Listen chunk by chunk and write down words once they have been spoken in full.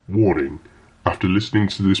Warning. After listening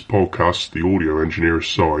to this podcast, the audio engineer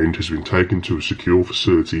assigned has been taken to a secure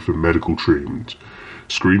facility for medical treatment.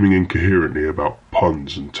 Screaming incoherently about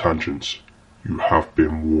puns and tangents. You have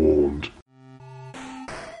been warned.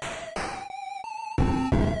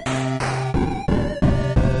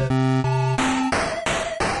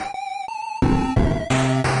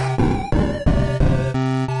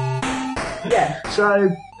 So,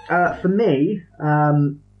 for me,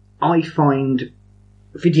 I find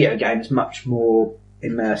video games much more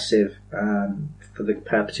immersive for the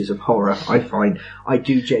purposes of horror. I find I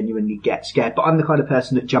do genuinely get scared, but I'm the kind of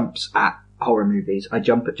person that jumps at horror movies. I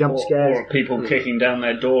jump at jump scares. Or people kicking down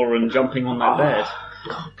their door and jumping on their bed.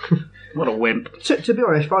 What a wimp. To be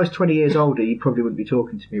honest, if I was 20 years older, you probably wouldn't be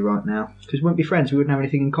talking to me right now. Because we wouldn't be friends, we wouldn't have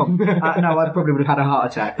anything in common. No, I probably would have had a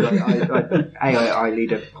heart attack. I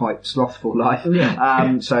lead a quite slothful life.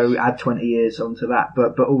 Yeah. So add 20 years onto that.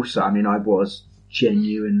 But also, I mean, I was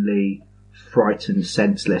genuinely frightened,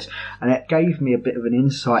 senseless. And it gave me a bit of an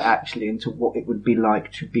insight, actually, into what it would be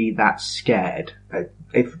like to be that scared.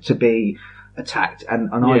 To be attacked, and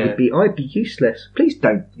I'd be useless. Please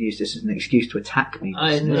don't use this as an excuse to attack me.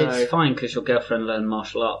 It's fine because your girlfriend learned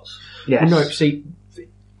martial arts. Yes. No, see,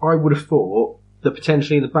 I would have thought that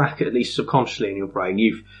potentially in the back, at least subconsciously in your brain,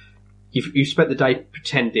 you've spent the day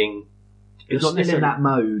pretending. You're still in that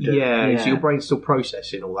mode. Yeah, so your brain's still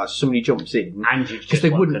processing all that. So somebody jumps in, and because they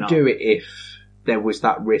wouldn't do it if there was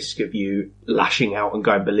that risk of you lashing out and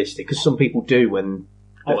going ballistic. Because some people do when.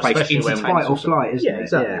 Especially when fight or flight, isn't it?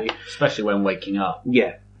 Exactly. Yeah. Especially when waking up.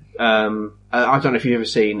 Yeah. I don't know if you've ever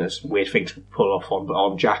seen this weird thing to pull off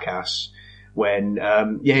on Jackass when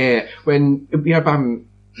Bam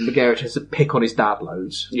Margera has to pick on his dad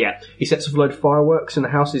loads. Yeah. He sets off a load of fireworks in the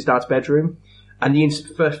house in his dad's bedroom, and the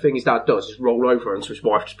first thing his dad does is roll over onto his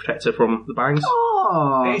wife to protect her from the bangs.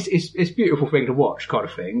 Oh. It's a beautiful thing to watch, kind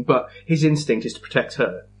of thing, but his instinct is to protect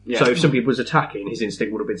her. Yeah. So if somebody was attacking, his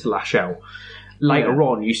instinct would have been to lash out. Later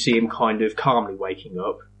on, you see him kind of calmly waking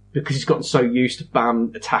up because he's gotten so used to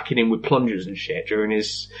Bam attacking him with plungers and shit during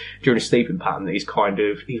his sleeping pattern that he's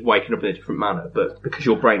waking up in a different manner. But because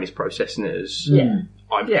your brain is processing it as this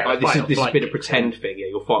is a bit of pretend thing. Yeah,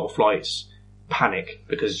 your fight or flight's panic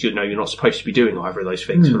because you're not supposed to be doing either of those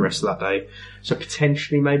things for the rest of that day. So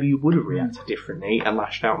potentially, maybe you would have reacted differently and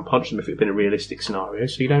lashed out and punched him if it had been a realistic scenario.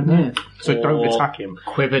 So you don't know. So don't attack him.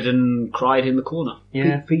 Quivered and cried in the corner.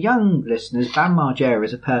 Yeah. For young listeners, Bam Margera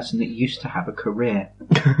is a person that used to have a career.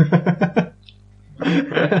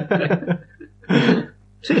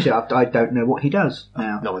 Seriously, I don't know what he does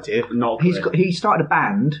now. No idea. He started a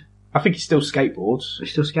band. I think he still skateboards. He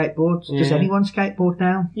still skateboards? Yeah. Does anyone skateboard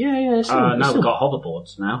now? Yeah. We've got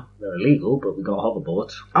hoverboards now. They're illegal, but we've got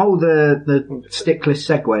hoverboards. Oh, the stickless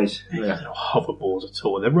segways. Yeah, they're not hoverboards at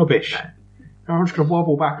all. They're rubbish. I'm just going to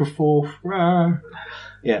wobble back and forth.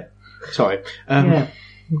 Yeah. Sorry.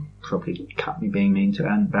 Probably cut me being mean to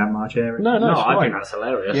Bam Margera. No, I think that's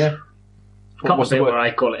hilarious. Yeah. Can't say where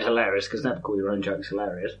I call it hilarious because never call your own jokes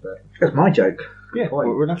hilarious, but that's my joke. Yeah,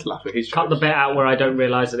 we're allowed to laugh at his jokes. Cut the bit out where I don't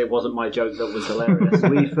realise that it wasn't my joke that was hilarious.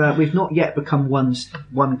 We've not yet become one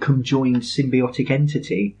conjoined symbiotic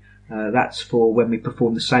entity. That's for when we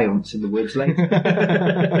perform the seance in the woods later.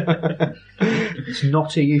 It's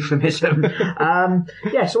not a euphemism.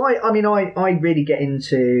 So I really get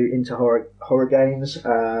into horror games.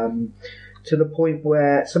 To the point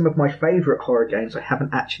where some of my favourite horror games I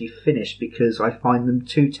haven't actually finished because I find them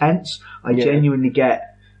too tense. I genuinely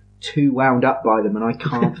get too wound up by them and I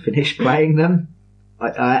can't finish playing them.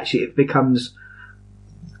 It becomes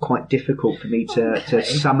quite difficult for me to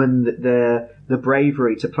summon the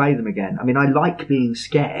bravery to play them again. I mean, I like being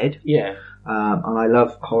scared. Yeah. And I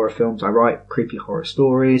love horror films. I write creepy horror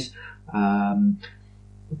stories.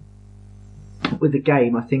 With the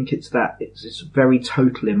game, I think it's very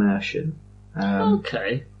total immersion.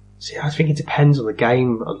 Okay. See, I think it depends on the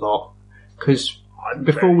game a lot. Because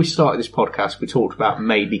before we started this podcast, we talked about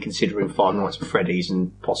maybe considering Five Nights at Freddy's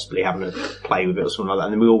and possibly having a play with it or something like that.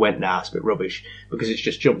 And then we all went, nah, it's a bit rubbish because it's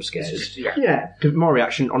just jump scares. Yeah. Because my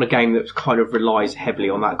reaction on a game that kind of relies heavily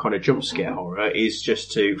on that kind of jump scare horror is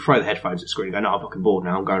just to throw the headphones at the screen and go, no, I'm fucking bored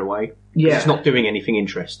now, I'm going away. Yeah. It's not doing anything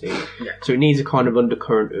interesting. Yeah. So it needs a kind of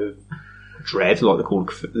undercurrent of dread, like they call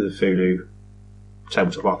the Cthulhu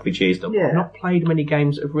tabletop RPGs. I've not played many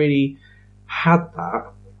games that have really had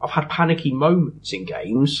that. I've had panicky moments in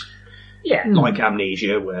games, like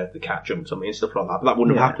Amnesia, where the cat jumped on me and stuff like that. But that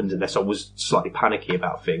wouldn't have happened unless I was slightly panicky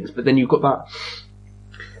about things. But then you've got that.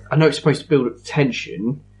 I know it's supposed to build up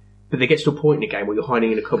tension, but there gets to a point in the game where you're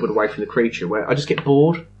hiding in a cupboard away from the creature, where I just get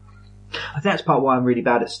bored. I think that's part of why I'm really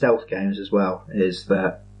bad at stealth games as well. Is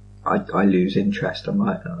that I lose interest. I'm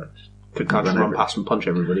like, oh, could kind of run past and punch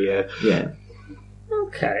everybody. Yeah.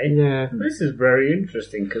 Okay. Yeah. This is very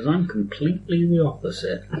interesting because I'm completely the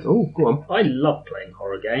opposite. Oh, go on. I love playing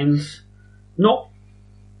horror games.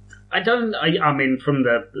 I mean, from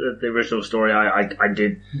the original story, I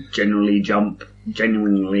did genuinely jump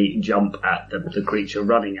at the creature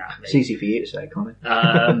running at me. It's easy for you to say, Colin.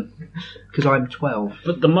 Because I'm 12.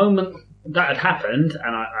 But the moment that had happened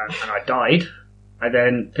and I died, I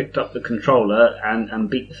then picked up the controller and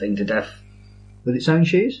beat the thing to death. With its own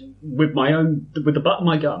shoes? With the butt of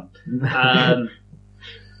my gun.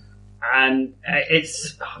 And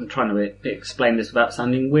I'm trying to explain this without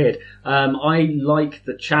sounding weird. I like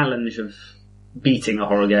the challenge of beating a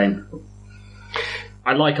horror game.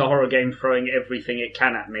 I like a horror game throwing everything it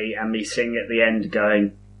can at me and me seeing at the end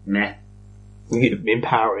going, meh.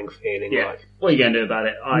 Empowering feeling. Yeah. Like. What are you going to do about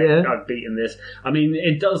it? I've beaten this. I mean,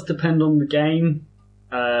 it does depend on the game.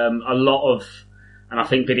 A lot of, and I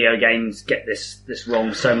think video games get this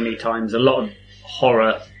wrong so many times, a lot of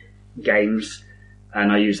horror games,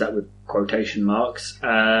 and I use that with quotation marks,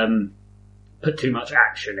 put too much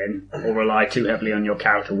action in or rely too heavily on your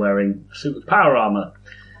character wearing a suit with power armour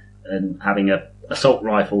and having a assault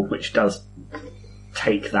rifle, which does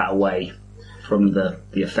take that away from the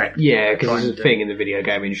effect. Yeah, because there's a thing in the video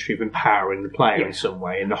game industry of empowering the player in some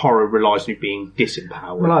way, and the horror relies on you being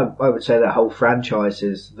disempowered. Well, I would say that whole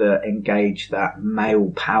franchises that engage that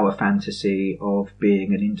male power fantasy of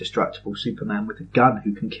being an indestructible Superman with a gun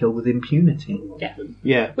who can kill with impunity.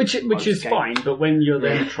 Yeah. Which is fine, but when you're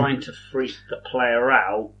then trying to freak the player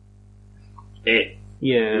out, it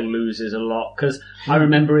loses a lot. Because I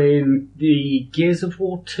remember in the Gears of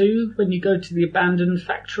War 2, when you go to the abandoned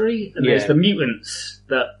factory, and there's the mutants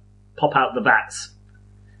that pop out the vats.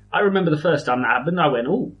 I remember the first time that happened, I went,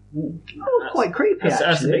 oh, quite creepy,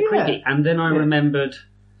 that's a bit creepy. And then I remembered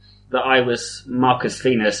that I was Marcus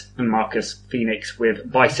Phoenix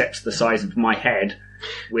with biceps the size of my head,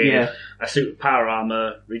 with a suit of power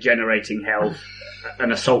armour, regenerating health,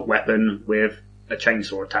 an assault weapon with a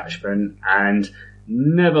chainsaw attachment, and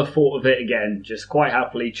never thought of it again. Just quite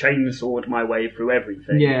happily chainsawed my way through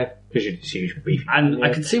everything. Yeah, because you're this huge beefy. And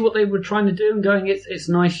I could see what they were trying to do and going, it's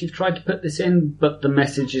nice you've tried to put this in, but the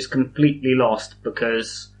message is completely lost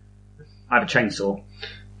because I have a chainsaw.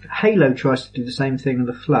 Halo tries to do the same thing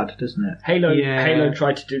with the Flood, doesn't it? Halo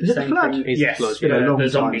tried to do the same thing. Yes, the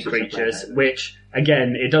zombie creatures, which,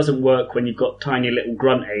 again, it doesn't work when you've got tiny little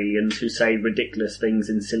grunt aliens who say ridiculous things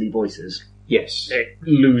in silly voices. Yes. It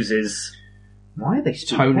loses... Why are they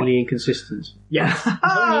tonally inconsistent? Yes,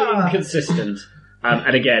 tonally inconsistent.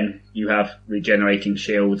 And again, you have regenerating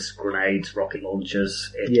shields, grenades, rocket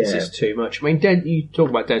launchers. It's just too much. I mean, you talk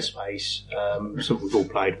about Dead Space, something we've all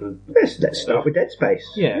played with. Let's start with Dead Space.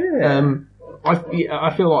 Yeah.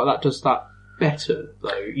 I feel like that does that better,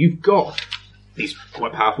 though. You've got these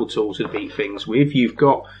quite powerful tools to beat things with. You've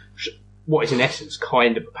got what is in essence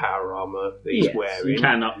kind of a power armour that he's wearing. You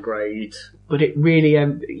can upgrade. But it really,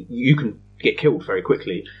 you can get killed very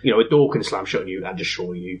quickly. You know, a door can slam shut on you and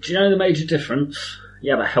destroy you. Do you know the major difference?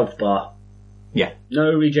 You have a health bar. Yeah.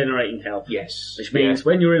 No regenerating health. Yes. Which means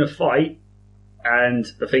when you're in a fight and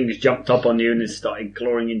the thing has jumped up on you and has started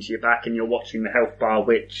clawing into your back and you're watching the health bar,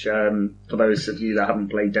 which, for those of you that haven't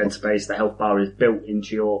played Dead Space, the health bar is built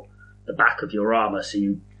into the back of your armour, so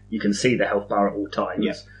you can see the health bar at all times.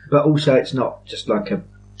 Yeah. But also it's not just like a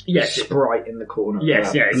sprite in the corner.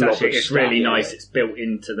 It's really nice. It's built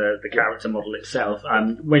into the character model itself.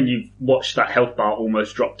 When you watch that health bar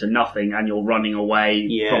almost drop to nothing and you're running away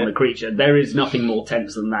from the creature, there is nothing more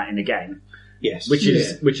tense than that in a game. Yes, which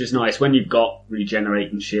is nice when you've got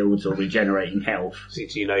regenerating shields or regenerating health. So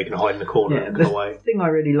you know you can hide in the corner and get away. The thing I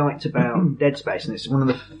really liked about Dead Space, and it's one of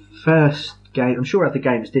the first games, I'm sure other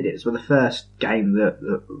games did it, it's one of the first game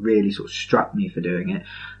that really sort of struck me for doing it,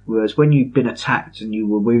 was when you've been attacked and you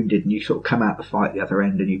were wounded and you sort of come out the fight the other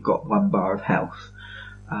end and you've got 1 bar of health,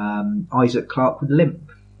 Isaac Clarke would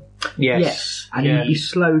limp. Yes. And you'd be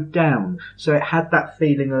slowed down. So it had that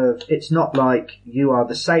feeling of, it's not like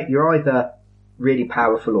you're either really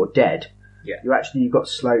powerful or dead. Yeah. You've got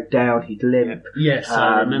slowed down, he'd limp. Yes,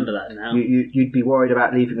 I remember that now. You'd be worried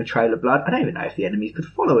about leaving a trail of blood. I don't even know if the enemies could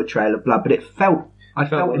follow a trail of blood, but I felt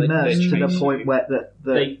immersed to the point where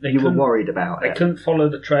that you were worried about it. They couldn't follow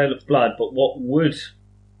the trail of blood, but what would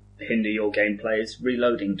hinder your gameplay is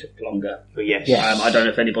reloading took longer. Yes. I don't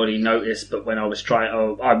know if anybody noticed, but when I was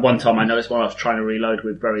one time I noticed when I was trying to reload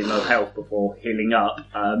with very low health before healing up,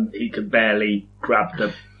 he could barely grab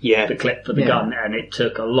the clip for the gun, and it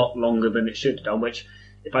took a lot longer than it should have done, which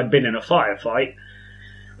if I'd been in a firefight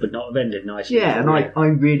would not have ended nicely. Yeah, and I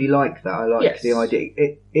really like that. I like the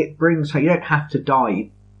idea. It brings, you don't have to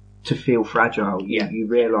die to feel fragile. You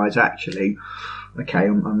realise, actually, okay,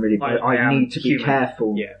 I'm really, I need to be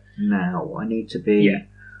careful now. I need to be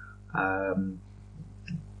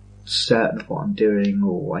certain of what I'm doing,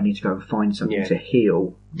 or I need to go and find something to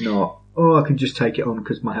heal, not, I can just take it on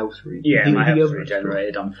because my health's my health's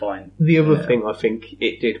regenerated, I'm fine. The other thing I think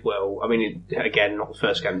it did well, I mean, again, not the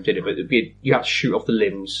first game that did it, but you have to shoot off the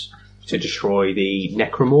limbs to destroy the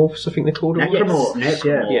necromorphs, I think they're called.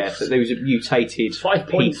 Necromorphs. Yeah, so those are mutated 5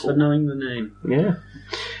 points for knowing the name. Yeah.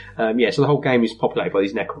 So the whole game is populated by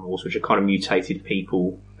these necromorphs, which are kind of mutated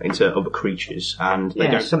people into other creatures, and they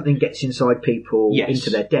don't. Something gets inside people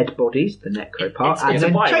into their dead bodies, the necro part, and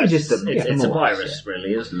then changes them. It's a virus,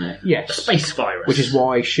 really, isn't it? Yes, a space virus. Which is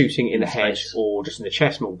why shooting in the head or just in the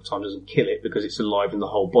chest multiple times doesn't kill it, because it's alive in the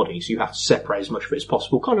whole body. So you have to separate as much of it as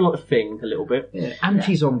possible, kind of like a Thing, a little bit. Yeah.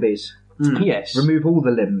 Anti-zombies. Yes, remove all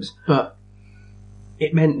the limbs, but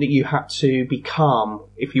it meant that you had to be calm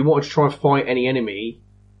if you wanted to try and fight any enemy.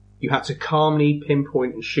 You had to calmly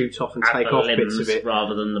pinpoint and shoot off and take off bits of it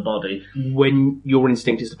rather than the body. When your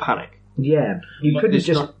instinct is to panic. Yeah, you couldn't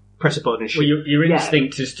just press a button and shoot. Well, your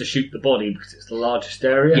instinct is to shoot the body because it's the largest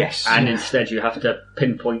area. Yes, and instead you have to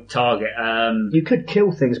pinpoint target. You could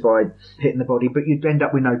kill things by hitting the body, but you'd end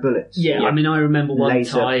up with no bullets. Yeah, I mean, I remember one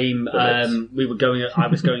time we were going. I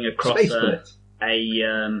was going across a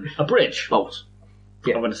bridge. Bolt.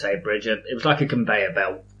 I want to say a bridge. It was like a conveyor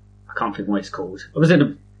belt. I can't think what it's called. I was in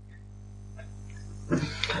a.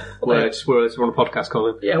 Words. We're on a podcast,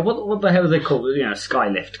 Colin. Yeah, what the hell are they called?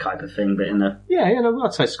 Skylift type of thing, but in a...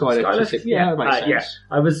 I'd say skylift. Yeah, that makes sense. Yeah.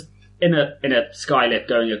 I was in a skylift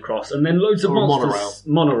going across, and then loads of monsters...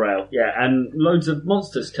 Monorail, and loads of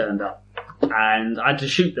monsters turned up. And I had to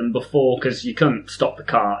shoot them before, because you couldn't stop the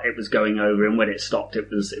car, it was going over, and when it stopped, it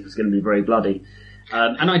was going to be very bloody.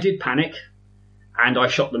 And I did panic, and I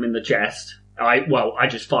shot them in the chest. I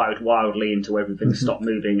just fired wildly until everything stopped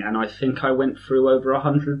moving, and I think I went through over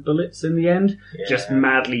 100 bullets in the end, just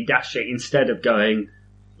madly dashing instead of going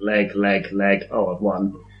leg. Oh, I've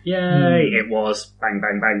won! Yay! It was bang,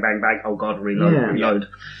 bang, bang, bang, bang. Oh god, reload.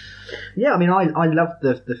 Yeah, I mean, I loved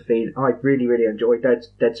the feeling. I really, really enjoyed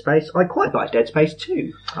Dead Space. I quite liked Dead Space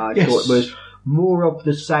 2. I thought it was more of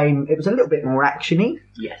the same. It was a little bit more actiony.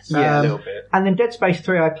 Yes. A little bit. And then Dead Space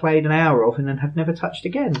 3 I played an hour of and then have never touched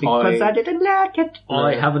again because I didn't like it.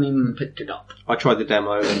 I haven't even picked it up. I tried the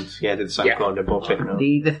demo and did the same kind of bought it.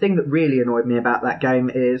 The thing that really annoyed me about that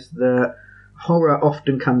game is that horror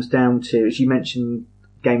often comes down to, as you mentioned,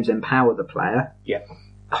 games empower the player. Yeah.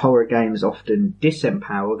 Horror games often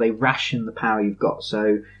disempower. They ration the power you've got,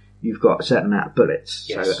 so you've got a certain amount of bullets.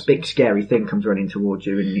 Yes. So a big scary thing comes running towards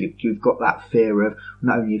you, and you've got that fear of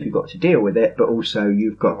not only have you got to deal with it, but also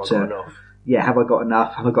you've got to... have I got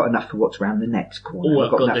enough? Have I got enough for what's around the next corner? Oh,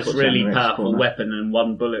 I've got this really powerful weapon and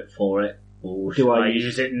one bullet for it. Or should I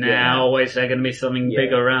use it now? Or is there going to be something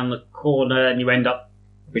big around the corner? And you end up...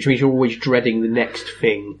 Which means you're always dreading the next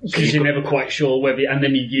thing. Because you're never quite sure whether... And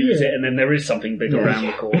then you use it and then there is something big around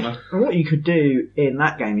the corner. And what you could do in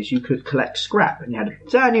that game is you could collect scrap. And you had a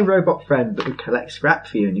tiny robot friend that would collect scrap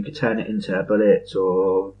for you. And you could turn it into bullets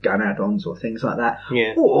or gun add-ons or things like that.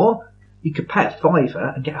 Yeah. Or you could pay a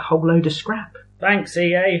 $5 and get a whole load of scrap. Thanks,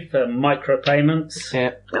 EA, for micropayments.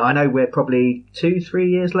 Yeah. Now, I know we're probably 2-3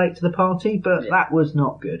 years late to the party, but that was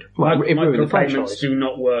not good. Well, micropayments do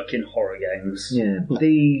not work in horror games. Yeah.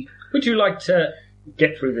 Would you like to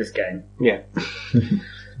get through this game? Yeah.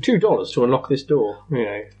 $2 to unlock this door.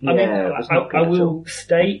 I will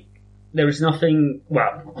state there is nothing...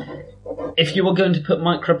 Well, if you were going to put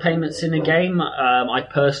micropayments in a game, I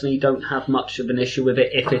personally don't have much of an issue with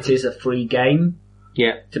it if it is a free game.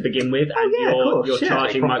 Yeah, to begin with, and you're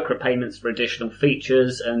charging micropayments for additional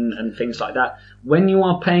features and things like that. When you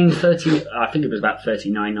are paying I think it was about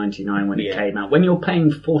 $39.99 when it came out. When you're paying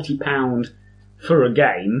 £40 for a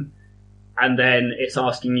game, and then it's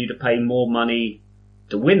asking you to pay more money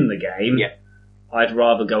to win the game, I'd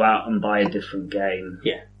rather go out and buy a different game.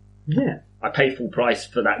 Yeah. I pay full price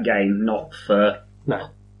for that game, not for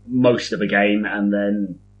most of a game, and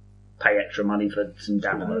then pay extra money for some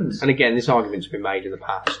downloads. And again, this argument's been made in the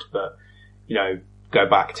past, but, go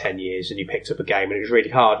back 10 years and you picked up a game and it was really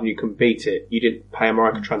hard and you couldn't beat it. You didn't pay a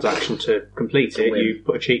microtransaction to complete it. You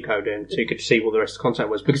put a cheat code in so you could see what the rest of the content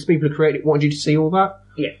was. Because the people who created it wanted you to see all that.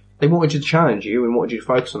 Yeah. They wanted you to challenge you and wanted you to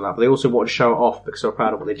focus on that, but they also wanted to show it off because they were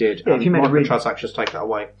proud of what they did. Yeah, and microtransactions take that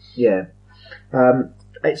away. Yeah.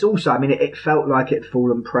 It's also, it felt like it had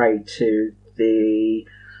fallen prey to the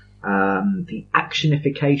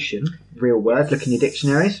actionification, real word, look in your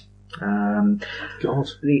dictionaries, God.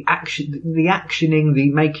 The actioning, the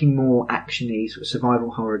making more actiony sort of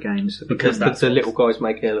survival horror games. Because the little guy's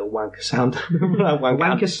making a little wanker sound.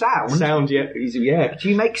 Wanker sound? Sound, yeah. Do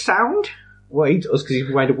you make sound? Well, he does because he's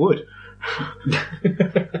made of wood.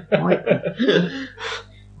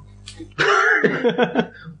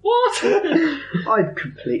 What? I've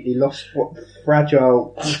completely lost what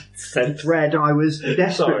fragile thread I was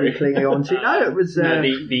desperately clinging on to. No, it was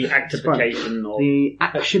the actification or the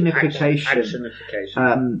actionification.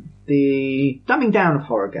 The dumbing down of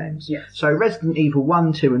horror games. Yes. So Resident Evil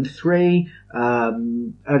 1, 2 and 3,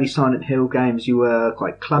 early Silent Hill games, you were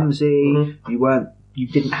quite clumsy. Mm-hmm. You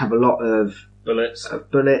didn't have a lot of bullets,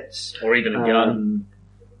 or even a gun.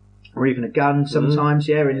 Or even a gun sometimes,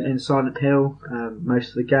 in Silent Hill,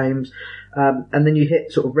 most of the games. And then you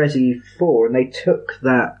hit sort of Resi 4 and they took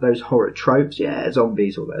those horror tropes,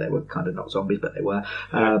 zombies, although they were kind of not zombies, but they were.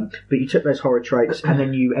 But you took those horror tropes and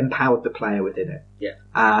then you empowered the player within it. Yeah.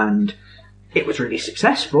 And it was really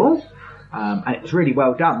successful, and it was really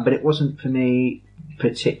well done, but it wasn't for me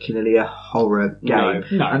particularly a horror game.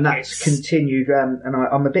 No, and that's continued, and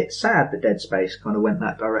I'm a bit sad that Dead Space kind of went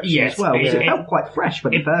that direction as well, because it felt quite fresh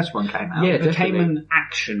when the first one came out. Yeah, it became an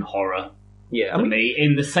action horror for me,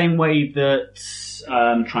 in the same way that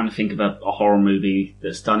I'm trying to think of a horror movie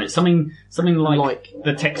that's done it. Something like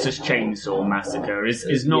the Texas Chainsaw Massacre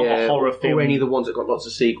is not a horror film. Or any of the ones that got lots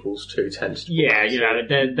of sequels to tend to be. Yeah,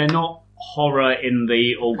 they're not horror in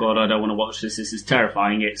the, oh god, I don't want to watch this is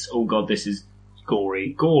terrifying. It's, oh god, this is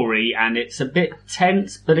gory, and it's a bit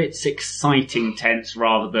tense, but it's exciting tense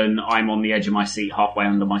rather than I'm on the edge of my seat halfway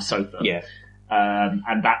under my sofa. Yeah.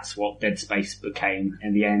 And that's what Dead Space became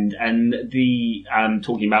in the end. And the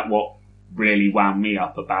talking about what really wound me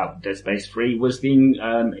up about Dead Space 3 was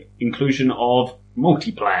the inclusion of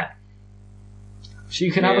multiplayer. So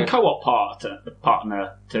you can have a co-op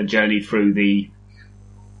partner to journey through the...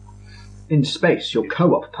 In space, your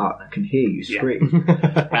co-op partner can hear you scream.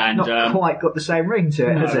 And not quite got the same ring to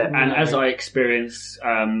it, has it? And as I experienced,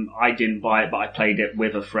 I didn't buy it, but I played it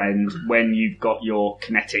with a friend. When you've got your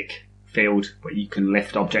kinetic field where you can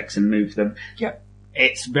lift objects and move them,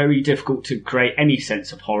 it's very difficult to create any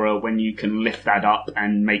sense of horror when you can lift that up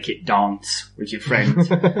and make it dance with your friend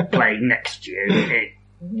playing next to you.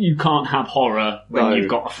 You can't have horror when you've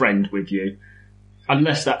got a friend with you,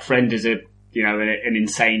 unless that friend is an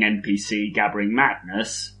insane NPC gathering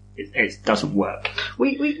madness. It doesn't work.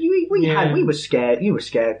 We were scared. You were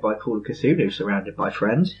scared by Call of Cthulhu, surrounded by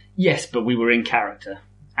friends. Yes, but we were in character,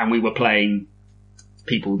 and we were playing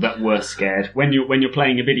people that were scared. When you're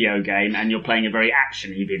playing a video game and you're playing a very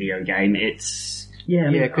actiony video game, it's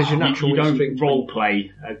because you don't role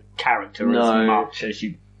play a character as much as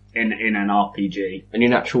you in an RPG. And your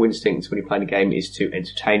natural instinct when you're playing a game is to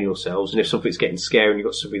entertain yourselves, and if something's getting scary and you've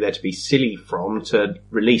got something there to be silly from, to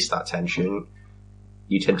release that tension,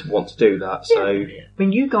 you tend to want to do that. So, I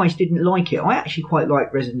mean, you guys didn't like it. I actually quite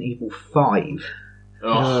like Resident Evil 5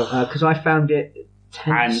 because I found it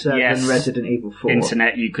tenser than Resident Evil 4.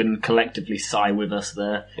 Internet, you can collectively sigh with us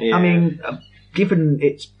there. Yeah. I mean, given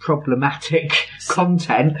its problematic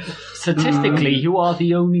content, statistically, you are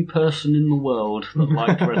the only person in the world that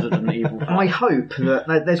liked Resident Evil 5. I hope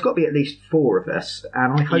that there's got to be at least 4 of us,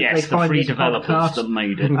 and I hope they find the 3 this developers podcast. That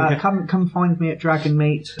made it. Come find me at Dragon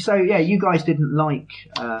Meat. So you guys didn't like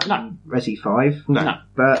Resi 5,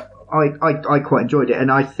 but I quite enjoyed it, and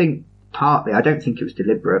I think partly, I don't think it was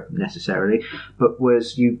deliberate necessarily, but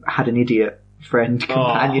was you had an idiot friend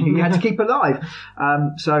companion who you had to keep alive,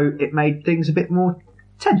 so it made things a bit more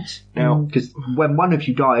tense. Because when one of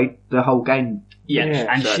you died, the whole game.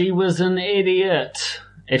 She was an idiot.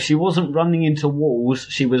 If she wasn't running into walls,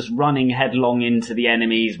 she was running headlong into the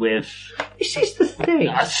enemies with this is the thing,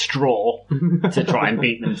 a straw to try and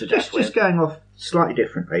beat them to death with. Just going off slightly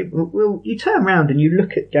differently, well, you turn around and you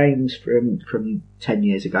look at games from 10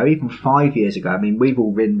 years ago, even 5 years ago. I mean, we've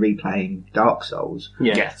all been replaying Dark Souls.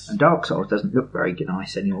 Yes. And Dark Souls doesn't look very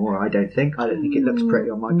nice anymore, I don't think. I don't think it looks pretty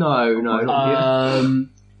on my on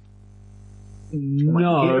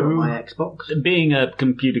my Xbox. Being a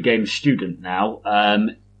computer game student now,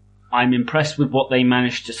 I'm impressed with what they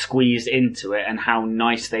managed to squeeze into it and how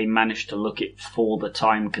nice they managed to look it for the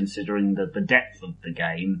time, considering the depth of the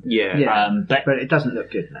game. But it doesn't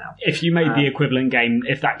look good now. If you made the equivalent game,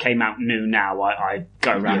 if that came out new now, I'd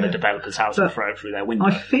go around the developer's house and throw it through their window.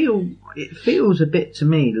 It feels a bit to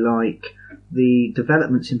me like the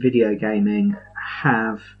developments in video gaming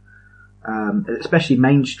have, especially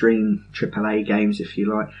mainstream AAA games, if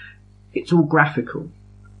you like, it's all graphical.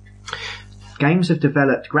 Games have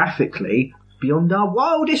developed graphically beyond our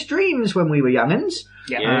wildest dreams when we were young'uns.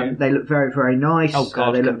 Yeah. They look very, very nice. Oh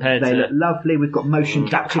God, they look lovely. We've got motion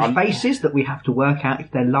captured faces that we have to work out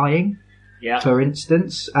if they're lying. Yeah. For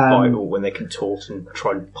instance, Bible when they contort and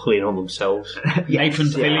try and pull in on themselves. Nathan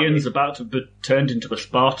Fillion's about to be turned into a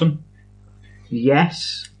Spartan.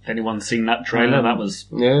 Yes. If anyone's seen that trailer, that was...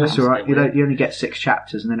 Yeah, that's all right. You only get 6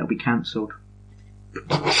 chapters and then it'll be cancelled.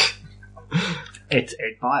 It's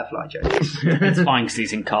Firefly jokes. It's fine because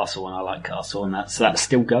he's in Castle and I like Castle, and that's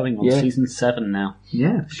still going on season 7 now.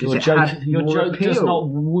 Yeah. Your joke does not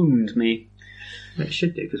wound me. It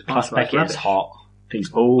should do, because plus Becky is hot. Please.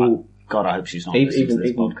 Oh God, I hope she's not listening to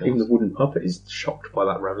this podcast. Even the wooden puppet is shocked by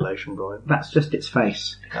that revelation, Brian. That's just its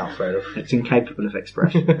face. Oh, fair enough. It's incapable of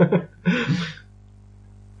expression.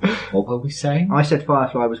 What were we saying? I said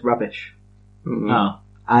Firefly was rubbish. Oh.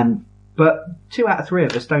 But 2 out of 3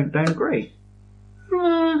 of us don't agree.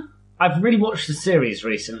 I've really watched the series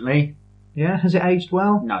recently. Yeah, has it aged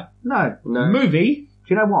well? No. No. Movie? Do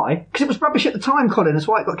you know why? Because it was rubbish at the time, Colin. That's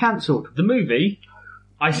why it got cancelled. The movie,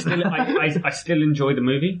 I still enjoy the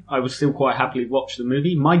movie. I would still quite happily watch the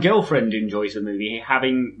movie. My girlfriend enjoys the movie,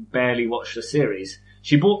 having barely watched the series.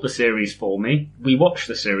 She bought the series for me. We watched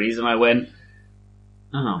the series, and I went,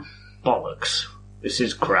 "Oh, bollocks! This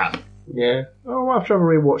is crap." Yeah. Oh, I'll have to have a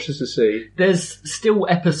rewatch just to see. There's still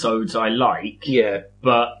episodes I like. Yeah.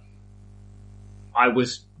 But I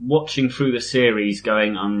was watching through the series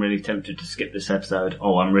going, I'm really tempted to skip this episode.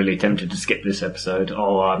 Oh, I'm really tempted to skip this episode.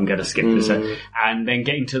 Oh, I'm going to skip this. And then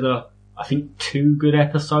getting to the, I think, 2 good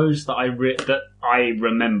episodes that I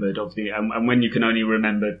remembered of the, and when you can only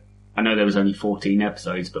remember, I know there was only 14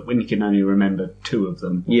 episodes, but when you can only remember 2 of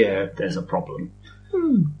them, there's a problem.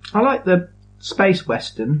 I like the space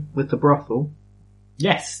western with the brothel.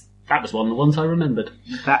 Yes, that was one of the ones I remembered.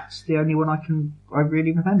 That's the only one I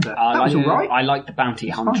really remember. That was alright. I liked the bounty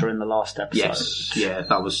hunter in the last episode. Yes, yeah,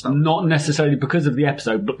 that was not necessarily because of the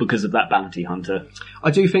episode, but because of that bounty hunter.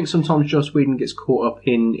 I do think sometimes Joss Whedon gets caught up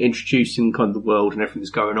in introducing kind of the world and everything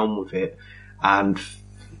that's going on with it, and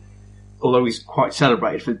although he's quite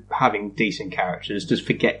celebrated for having decent characters, does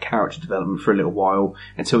forget character development for a little while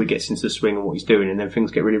until he gets into the swing of what he's doing, and then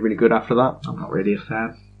things get really, really good after that. I'm not really a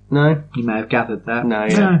fan. No? You may have gathered that. No,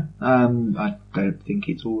 yeah. No. I don't think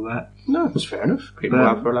it's all that. No, that's fair enough. People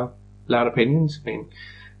have loud opinions. I mean,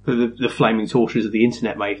 the flaming torches of the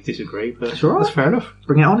internet may disagree, but that's all right. That's fair enough.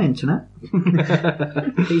 Bring it on, internet.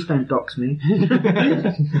 Please don't dox me.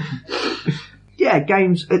 Yeah,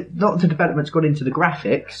 games, not the development's gone into the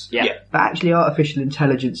graphics, but actually artificial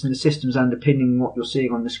intelligence and the systems underpinning what you're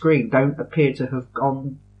seeing on the screen don't appear to have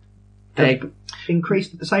gone... They've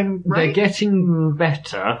increased at the same rate. They're getting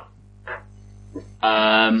better,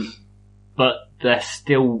 but they're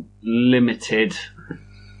still limited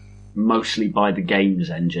mostly by the games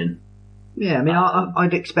engine. Yeah, I mean,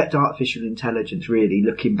 I'd expect artificial intelligence, really,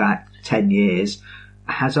 looking back 10 years...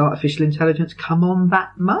 Has artificial intelligence come on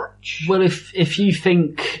that much? Well, if you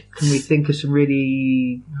think... Can we think of some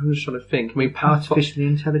really... I'm just trying to think. I mean, artificial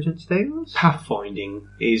intelligence things? Pathfinding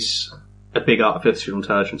is a big artificial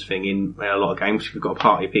intelligence thing in a lot of games. You've got a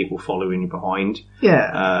party of people following you behind.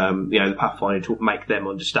 Yeah. The pathfinding to make them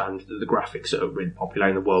understand that the graphics that are really popular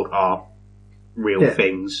in the world are real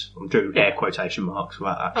things. I'm doing air quotation marks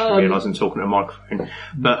without actually realising I'm talking to a microphone.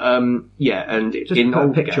 But, and just in put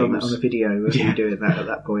old a picture games, on the video of you doing that at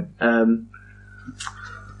that point.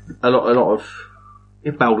 A lot of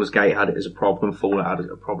Baldur's Gate had it as a problem, Fallout had it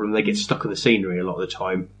as a problem. They get stuck in the scenery a lot of the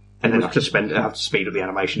time, and then have to speed up the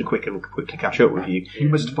animation to quickly catch up with you. You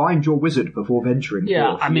must find your wizard before venturing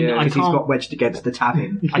forth. I mean, because he's got wedged against the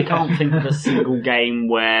tavern. I can't think of a single game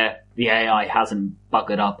where the AI hasn't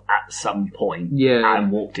buggered up at some point and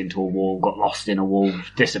walked into a wall, got lost in a wall,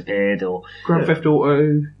 disappeared, or Grand Theft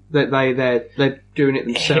Auto. They're doing it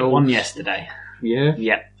themselves. Hit one yesterday. Yeah.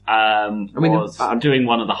 Yep. I'm doing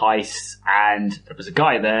one of the heists, and there was a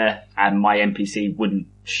guy there, and my NPC wouldn't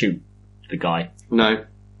shoot the guy. No.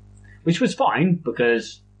 Which was fine,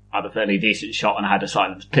 because I had a fairly decent shot and I had a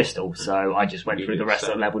silenced pistol, so I just went through the rest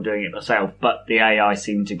of the level doing it myself. But the AI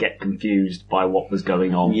seemed to get confused by what was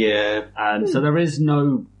going on. Yeah. And so there is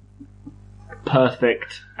no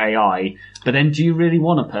perfect AI. But then do you really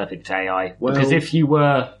want a perfect AI? Well, because if you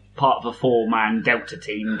were part of a 4-man Delta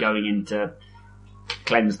team going in to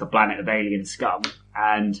cleanse the planet of alien scum,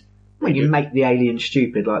 and... Well, you make the aliens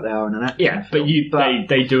stupid like they are in an action film. But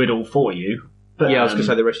they do it all for you. But, I was going to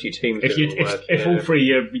say the rest of your team. If all three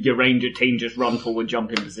your ranger team just run forward, jump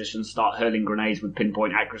in position, start hurling grenades with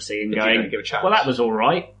pinpoint accuracy, and going, give a chance. well, that was all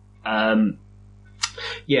right.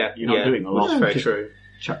 You're not doing a lot. That's very true.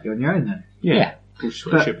 Chuck you on your own then. Yeah.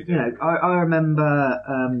 But, you know, I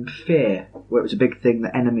remember Fear, where it was a big thing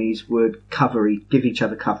that enemies would give each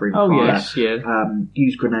other cover in fire,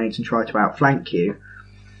 use grenades and try to outflank you.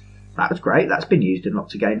 That was great. That's been used in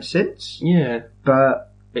lots of games since. Yeah,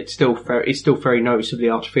 but it's still very noticeably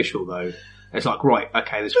artificial, though. It's like, right,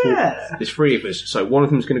 okay, there's three of us, so one of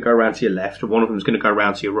them's going to go around to your left, and one of them's going to go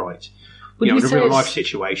around to your right. You know, in a real life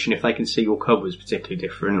situation, if they can see your covers particularly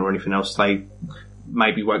different or anything else, they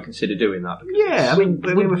maybe won't consider doing that. Yeah, I mean,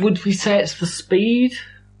 would we say it's the speed?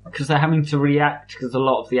 Because they're having to react, because a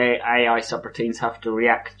lot of the AI subroutines have to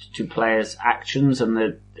react to players' actions, and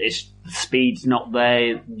the speed's not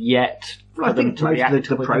there yet. I think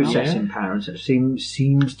the processing power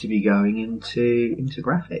seems to be going into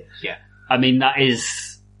graphics. Yeah, I mean that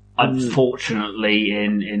is unfortunately I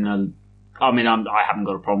haven't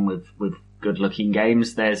got a problem with good-looking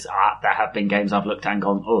games. There have been games I've looked at and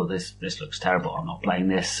gone, oh, this looks terrible. I'm not playing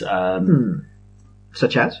this.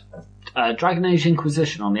 Such as? Dragon Age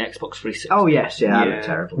Inquisition on the Xbox 360. Oh, yes, that looked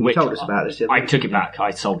terrible. You told us about this. I took it back. I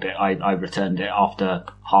sold it. I returned it after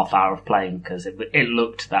half hour of playing because it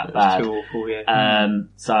looked that bad. Too awful, yeah.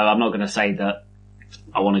 So I'm not going to say that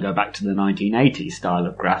I want to go back to the 1980s style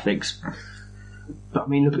of graphics. But I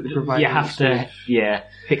mean, look at the prevalence you have to,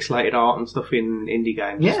 pixelated art and stuff in indie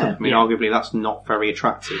games. Yeah, and stuff. I mean, arguably that's not very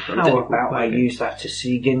attractive. How about I use that to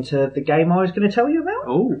segue into the game I was going to tell you about?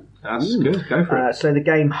 Oh, that's good. Go for it. So the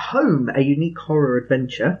game Home, a unique horror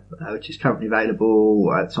adventure, which is currently available.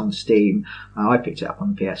 It's on Steam. I picked it up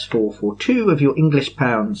on PS4 for £2 of your English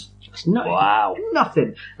pounds. That's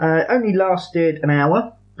nothing. Only lasted an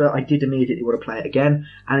hour. But I did immediately want to play it again,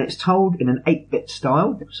 and it's told in an 8-bit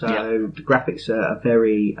style, so the graphics are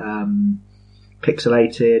very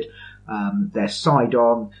pixelated, they're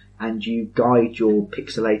side-on, and you guide your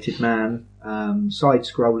pixelated man,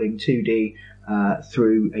 side-scrolling 2D,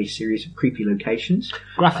 through a series of creepy locations.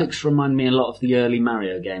 Graphics remind me a lot of the early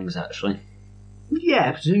Mario games, actually.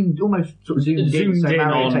 Yeah, almost sort of zoomed in, so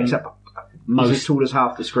Mario takes up most as tall as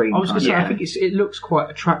half the screen. I was going to say, I think it looks quite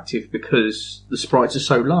attractive because the sprites are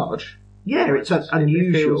so large. Yeah, it's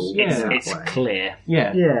unusual. It's clear.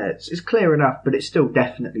 Yeah, it's clear enough, but it's still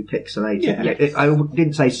definitely pixelated. Yeah. I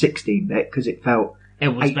didn't say 16-bit because it felt it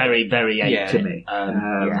was very, very 8 to me.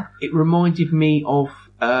 It reminded me of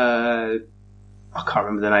I can't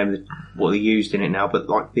remember the name of what they used in it now, but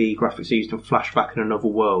like the graphics they used in Flashback in Another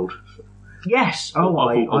World. Yes. I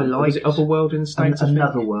like. Was it Otherworld in the States?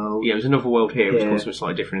 Another World. Yeah, it was Another World here. Of course, it was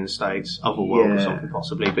slightly different in the States. Otherworld or something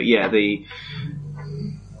possibly. But yeah, the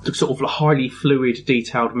sort of highly fluid,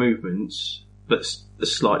 detailed movements, but the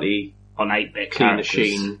slightly on 8-bit clean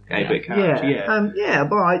machine 8-bit character.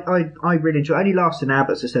 But I really enjoyed it. It only lasted an hour,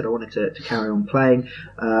 but as I said, I wanted to carry on playing.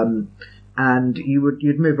 And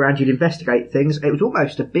you'd move around, you'd investigate things. It was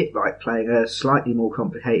almost a bit like playing a slightly more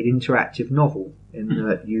complicated interactive novel, in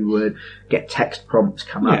that you would get text prompts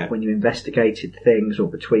come up when you investigated things or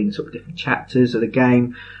between sort of different chapters of the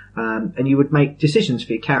game, and you would make decisions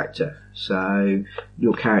for your character. So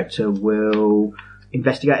your character will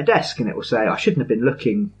investigate a desk, and it will say, I shouldn't have been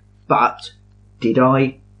looking, but did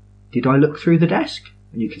I look through the desk?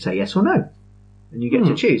 And you can say yes or no. And you get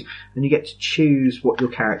to choose. And you get to choose what your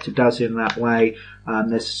character does in that way.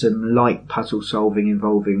 There's some light puzzle solving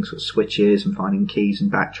involving sort of switches and finding keys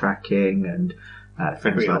and backtracking and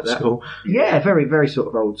things like that. School. Yeah, very, very sort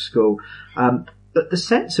of old school. But the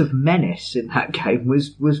sense of menace in that game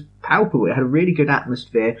was palpable. It had a really good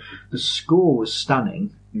atmosphere. The score was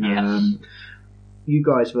stunning. Yes. You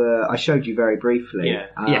guys I showed you very briefly. Yeah.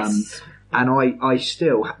 Yes. And I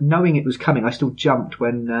still, knowing it was coming, I still jumped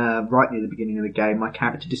when, right near the beginning of the game, my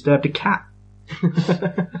character disturbed a cat.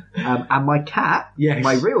 And my cat,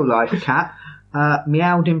 my real life cat,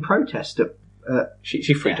 meowed in protest at,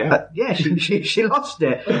 she freaked out. Yeah, she lost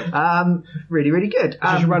it. Really, really good.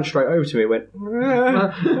 She ran straight over to me and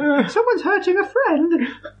went, someone's hurting a friend.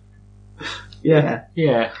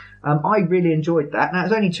 Yeah. I really enjoyed that. Now, it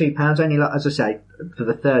was only £2, only, as I say, for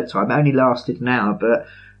the third time. It only lasted an hour, but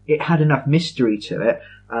it had enough mystery to it.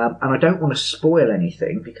 And I don't want to spoil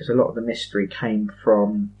anything because a lot of the mystery came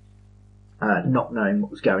from not knowing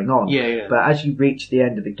what was going on. Yeah. But as you reach the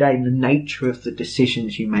end of the game, the nature of the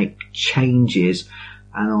decisions you make changes.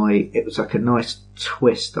 And it was like a nice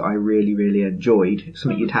twist that I really, really enjoyed. It's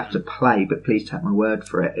something you'd have to play, but please take my word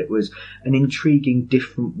for it. It was an intriguing,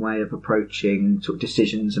 different way of approaching sort of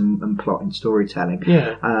decisions and plot and storytelling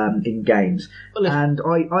in games. And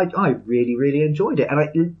I really, really enjoyed it. And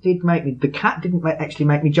it did make me, the cat didn't actually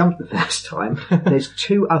make me jump the first time. There's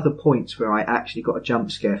 2 other points where I actually got a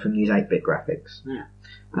jump scare from these 8-bit graphics.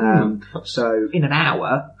 So in an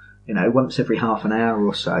hour, once every half an hour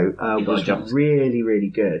or so, was really, really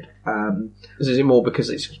good. Is it more because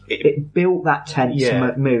it built that tense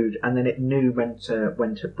mood, and then it knew when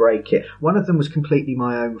to break it. One of them was completely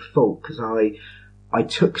my own fault because I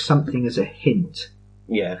took something as a hint,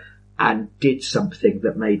 and did something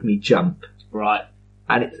that made me jump. Right,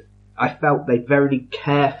 and I felt they very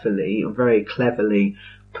carefully and very cleverly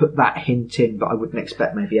put that hint in, but I wouldn't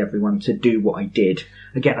expect maybe everyone to do what I did.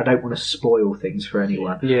 Again, I don't want to spoil things for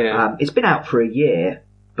anyone. Yeah. It's been out for a year,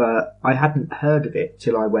 but I hadn't heard of it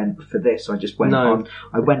till I went for this. I just went on.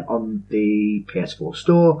 I went on the PS4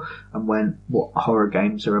 store and went what horror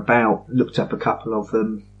games are about. Looked up a couple of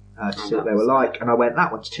them to see what they were like, and I went,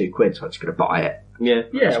 that one's £2, so I'm just going to buy it. Yeah.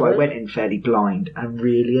 So I went in fairly blind and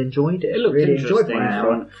really enjoyed it. It looked really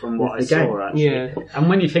interesting from what I saw, actually. Yeah. And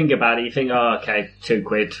when you think about it, you think, oh, okay,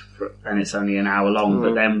 £2, and it's only an hour long.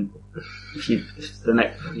 But then, if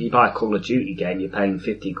you buy a Call of Duty game, you're paying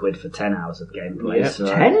 £50 for 10 hours of gameplay. Yeah. So,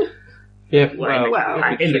 10? Yeah, in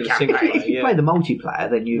the campaign. If you play the multiplayer,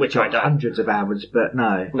 then you've got hundreds of hours, but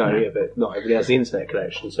no. No, yeah, but not everybody has the internet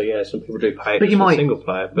connection, so yeah, some people do pay it for single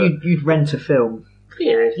player. But you'd rent a film.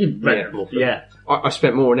 Yeah, you'd rent more. Yeah. I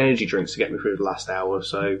spent more on energy drinks to get me through the last hour,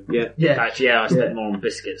 so yeah. Actually, I spent more on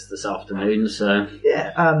biscuits this afternoon, so...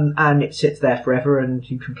 Yeah, and it sits there forever and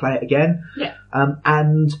you can play it again. Yeah.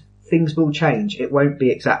 And things will change. It won't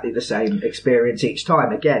be exactly the same experience each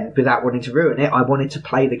time. Again, without wanting to ruin it, I wanted to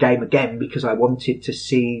play the game again because I wanted to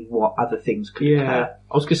see what other things could occur.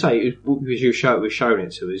 I was going to say, because you were showing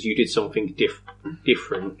it to us, you did something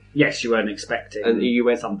different. Yes, you weren't expecting. And you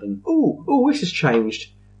went, something. Oh, this has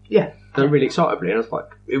changed. Yeah. And really excited, and I was like,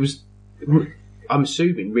 I'm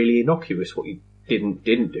assuming, really innocuous what you didn't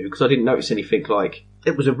do, because I didn't notice anything like...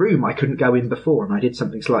 It was a room I couldn't go in before, and I did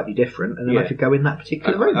something slightly different, and then I could go in that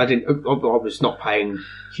particular room. I was not paying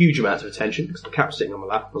huge amounts of attention, because the cat was sitting on my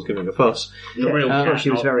lap, I was giving a fuss. The real cat, she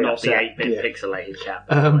was very upset. Not the 8-bit pixelated cat.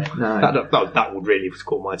 No. That would really have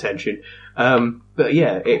caught my attention. But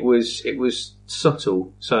yeah, it was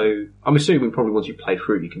subtle, so I'm assuming probably once you play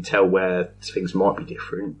through it, you can tell where things might be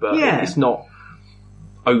different, but it's not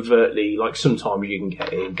overtly, like sometimes you can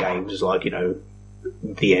get it in games, like,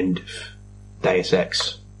 the end of Deus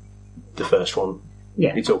Ex, the first one.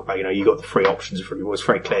 Yeah. You talk about, you got the three options in front of you. It's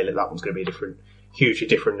very clear that one's going to be hugely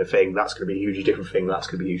different thing, that's going to be a hugely different thing, that's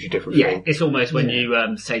going to be a hugely different thing. Yeah, it's almost when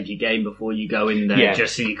you save your game before you go in there,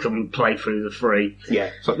 just so you can play through the three.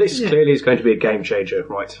 Yeah, so this clearly is going to be a game changer,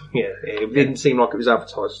 right? Yeah, it didn't seem like it was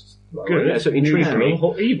advertised. Good. Yeah, so it intrigued me.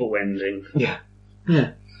 Evil ending. Yeah.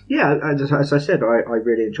 Yeah, as I said, I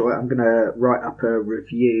really enjoy it. I'm going to write up a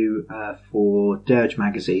review for Dirge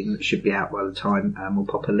magazine that should be out by the time. We'll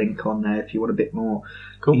pop a link on there if you want a bit more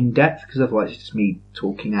in depth, because otherwise it's just me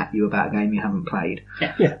talking at you about a game you haven't played.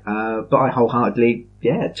 Yeah. But I wholeheartedly,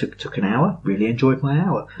 it took an hour. Really enjoyed my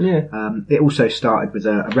hour. Yeah. It also started with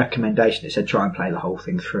a recommendation. It said try and play the whole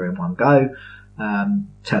thing through in one go. Turn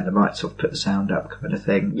the lights off, put the sound up, kind of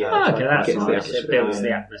thing. Yeah. Okay, that's nice. It builds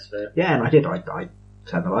the atmosphere. Yeah, and I did. I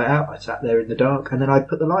turned the light out, I sat there in the dark, and then I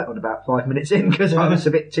put the light on about 5 minutes in because I was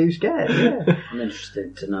a bit too scared. Yeah. I'm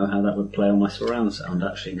interested to know how that would play on my surround sound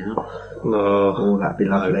actually now. Oh, that'd be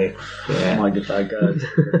lovely. Yeah. My good bad goes.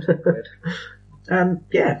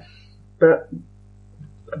 But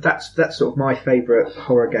that's sort of my favourite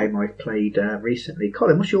horror game I've played recently.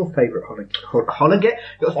 Colin, what's your favourite horror game?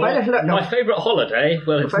 My favourite holiday?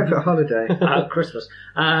 Well, your favourite holiday? Christmas.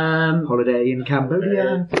 Holiday in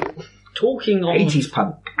Cambodia. Talking on 80s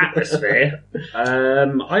punk atmosphere,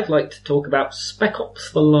 I'd like to talk about Spec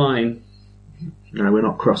Ops: The Line. No, we're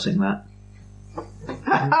not crossing that.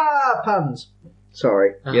 Puns.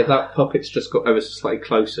 Sorry. Yeah, that puppet's just got ever so slightly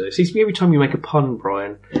closer. It seems to be every time you make a pun,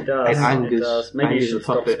 Brian, it does. Angers, it does. Maybe you should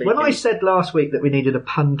stop speaking. When I said last week that we needed a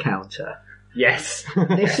pun counter, yes,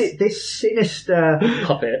 this sinister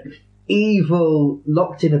puppet. Evil,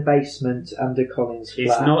 locked in a basement under Colin's flat.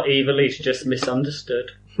 He's not evil, he's just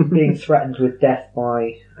misunderstood. Being threatened with death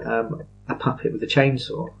by a puppet with a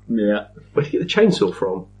chainsaw. Yeah. Where did you get the chainsaw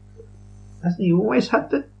from? Hasn't he always had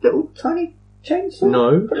the little tiny chainsaw?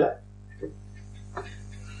 No.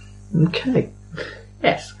 Okay.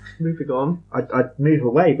 Yes. Moving on. I'd move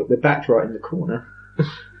away, but we're back right in the corner.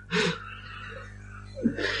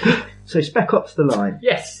 So Spec Ops: The Line.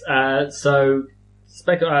 Yes.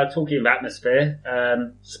 Talking of atmosphere,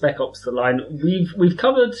 Spec Ops: The Line. We've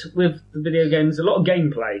covered with the video games a lot of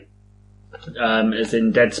gameplay, as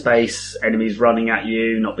in Dead Space, enemies running at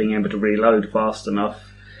you, not being able to reload fast enough,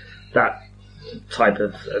 that type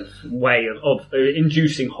of way of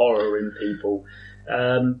inducing horror in people.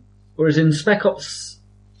 Whereas in Spec Ops,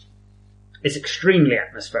 it's extremely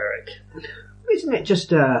atmospheric. isn't it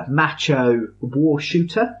just a macho war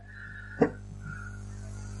shooter?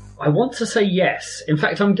 I want to say yes. In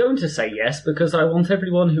fact, I'm going to say yes because I want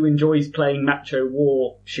everyone who enjoys playing macho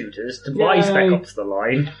war shooters to buy Spec Ops The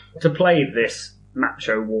Line to play this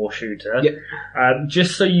macho war shooter.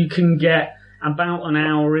 Just so you can get about an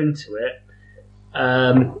hour into it.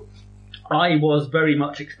 I was very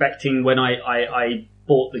much expecting when I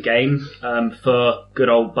bought the game for good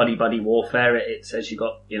old buddy warfare. It says you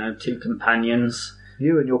got 2 companions.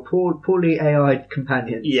 You and your poorly AI'd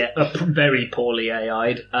companions. Yeah, very poorly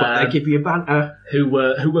AI'd. But they give you banter. Who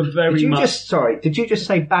were very much... Did you just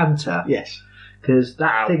say banter? Yes. Because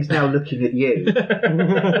that thing's now looking at you,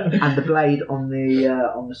 and the blade on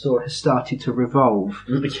the sword has started to revolve.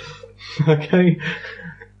 Okay.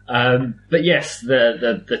 But yes,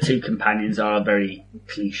 the 2 companions are very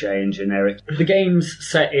cliche and generic. The game's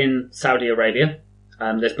set in Saudi Arabia.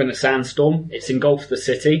 There's been a sandstorm. It's engulfed the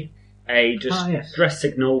city. A distress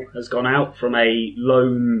signal has gone out from a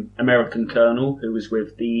lone American colonel who was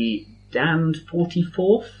with the Damned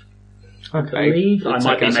 44th, I believe. I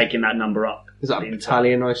might be making that number up. Is that a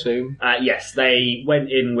battalion, I assume? Yes, they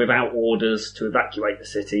went in without orders to evacuate the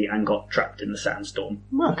city and got trapped in the sandstorm.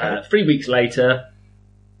 3 weeks later,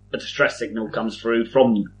 a distress signal comes through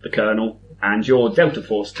from the colonel, and your Delta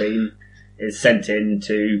Force team is sent in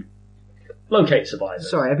to locate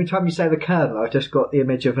survivors. Sorry, every time you say the colonel, I've just got the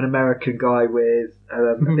image of an American guy with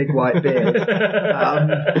a big white beard.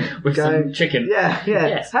 With some chicken. Yeah.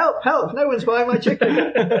 Yes. Help, no one's buying my chicken.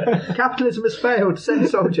 Capitalism has failed, send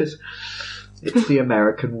soldiers. It's the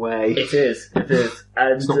American way. It is. And,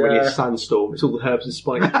 it's not really a sandstorm, it's all the herbs and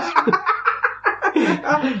spices.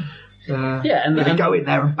 And then go in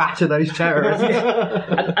there and batter those terrorists.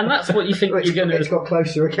 and that's what you think you're going to... It's got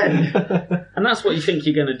closer again. And that's what you think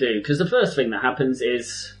you're going to do, because the first thing that happens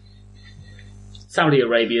is Saudi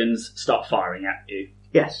Arabians start firing at you.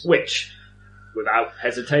 Yes. Which, without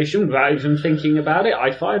hesitation, without even thinking about it,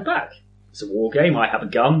 I fired back. It's a war game, I have a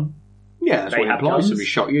gun. Yeah, that's what it implies. So we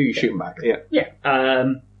shot you shoot them back. Yeah.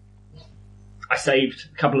 I saved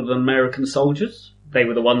a couple of American soldiers. They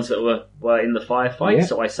were the ones that were in the firefight,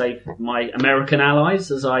 so I saved my American allies,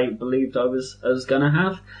 as I believed I was going to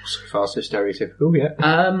have. So far, so stereotypical, yeah.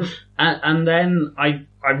 And then I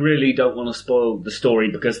really don't want to spoil the story,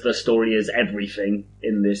 because the story is everything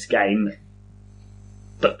in this game.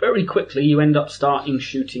 But very quickly, you end up starting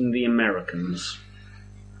shooting the Americans.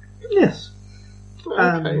 Yes.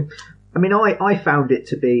 Okay. I mean, I found it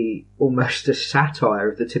to be almost a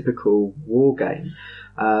satire of the typical war game.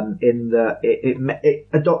 In that it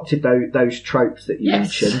adopted those tropes that you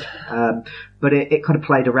mentioned, but it kind of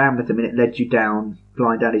played around with them, and it led you down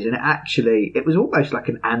blind alleys. And it was almost like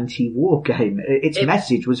an anti-war game. Its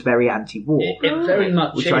message was very anti-war. It very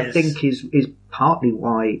much which is. I think is partly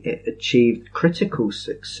why it achieved critical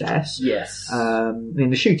success. Yes. I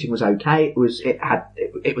mean, the shooting was okay. It was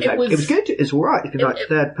good. It's all right. It's like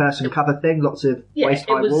third-person cover thing. Lots of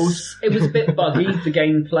waist-high walls. It was a bit buggy. The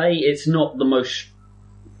gameplay. It's not the most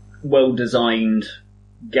well-designed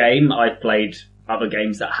game. I've played other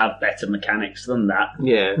games that have better mechanics than that.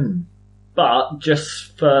 Yeah. But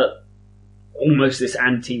just for almost this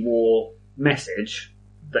anti-war message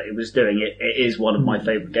that it was doing, it is one of my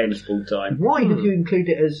favourite games of all time. Why did you include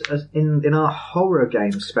it as in our horror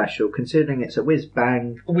game special, considering it's a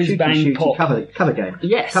whiz-bang pop cover game?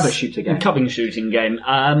 Yes. Cover shooter game. Cover shooting game.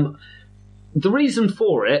 The reason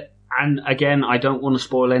for it, and again, I don't want to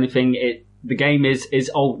spoil anything, the game is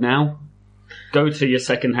old now. Go to your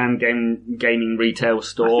second-hand gaming retail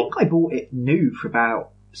store. I think I bought it new for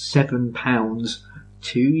about £7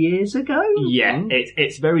 2 years ago. Yeah,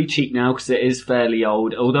 it's very cheap now because it is fairly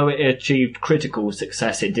old. Although it achieved critical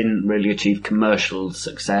success, it didn't really achieve commercial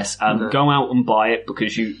success. Go out and buy it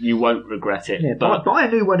because you won't regret it. Yeah, but buy a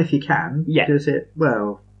new one if you can. Yeah. Because it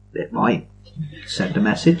might send a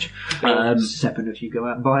message. 7 of you go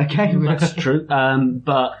out and buy a game. That's true.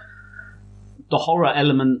 But the horror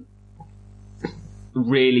element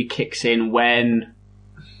really kicks in when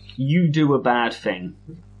you do a bad thing.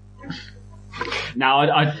 Now,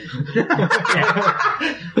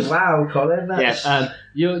 Wow, Colin.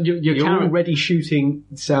 You're already shooting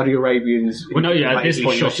Saudi Arabians. Well, no, yeah, at this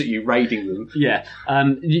point, shot at you, raiding them. Yeah,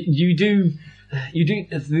 you do.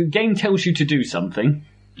 The game tells you to do something.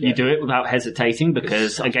 You do it without hesitating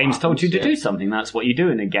because a game's told you to do something. That's what you do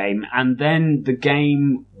in a game, and then the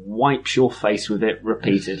game wipes your face with it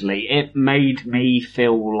repeatedly. It made me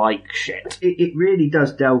feel like shit. It really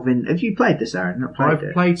does delve in. Have you played this, Aaron?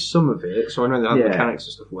 I've played some of it, so I know the mechanics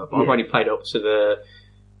and stuff work, but I've only played up to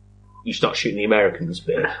you start shooting the Americans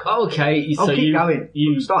bit. Okay, so keep going.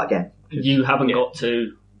 You start again. You haven't got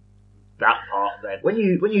to that part then. When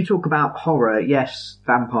you talk about horror, yes,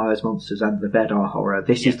 vampires, monsters under the bed are horror.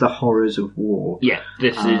 This is the horrors of war. Yeah,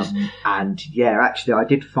 this is... And yeah, actually I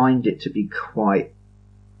did find it to be quite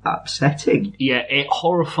upsetting. Yeah, it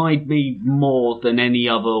horrified me more than any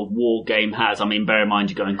other war game has. I mean, bear in mind,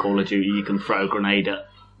 you go in Call of Duty, you can throw a grenade at...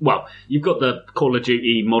 Well, you've got the Call of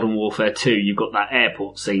Duty Modern Warfare 2, you've got that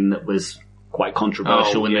airport scene that was quite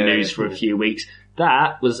controversial in the news for a few weeks.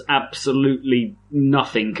 That was absolutely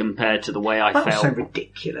nothing compared to the way I felt. That was so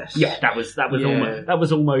ridiculous. Yeah, that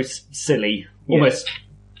was almost silly. Almost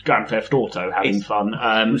Grand Theft Auto having fun.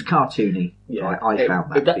 It was cartoony. Yeah, I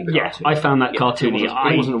found that. Yeah, I found that cartoony.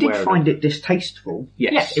 I did find it distasteful.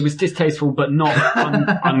 Yes, it was distasteful, but not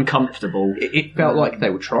uncomfortable. It felt like they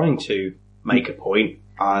were trying to make a point,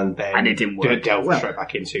 and it didn't work. Delve straight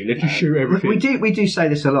back into let's just shoot everything. We do say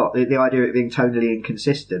this a lot. The idea of it being tonally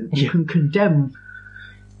inconsistent. You can condemn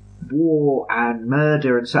war and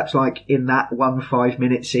murder and such like in that 1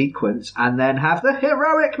 5-minute sequence, and then have the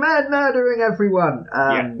heroic men murdering everyone.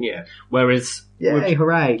 Whereas,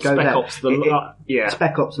 hooray, go Spec Ops,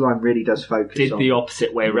 Spec Ops Line really does focus on the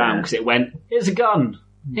opposite way around, because it went, here's a gun,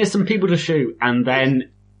 here's some people to shoot, and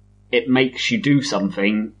then it makes you do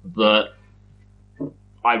something that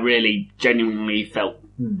I really genuinely felt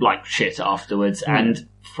like shit afterwards, and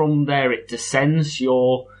from there it descends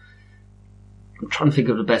I'm trying to think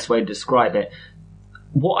of the best way to describe it.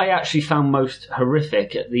 What I actually found most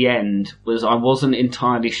horrific at the end was I wasn't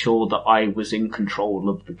entirely sure that I was in control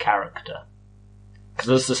of the character. Because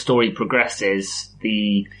as the story progresses,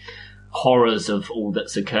 the horrors of all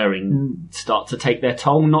that's occurring start to take their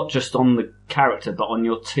toll, not just on the character, but on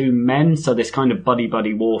your two men. So this kind of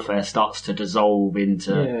buddy-buddy warfare starts to dissolve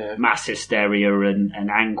into mass hysteria and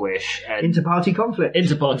anguish. And Inter-party conflict. Did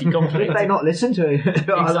they not listen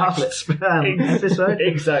to our last episode?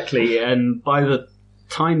 Exactly. And by the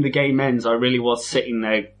time the game ends, I really was sitting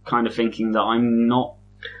there kind of thinking that I'm not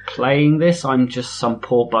playing this, I'm just some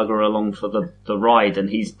poor bugger along for the ride, and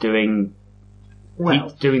he's doing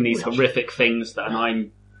these horrific things and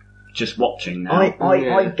I'm just watching now.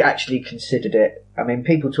 I actually considered it. I mean,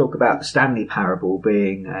 people talk about the Stanley Parable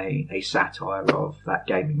being a satire of that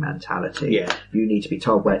gaming mentality. Yeah. You need to be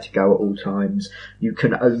told where to go at all times. You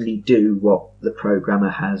can only do what the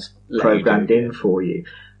programmer has programmed in for you.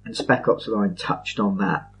 And Spec Ops Line touched on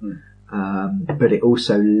that. But it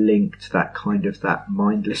also linked that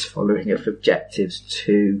mindless following of objectives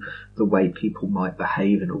to the way people might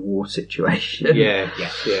behave in a war situation.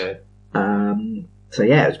 So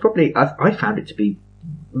yeah, it's probably, I found it to be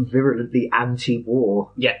virulently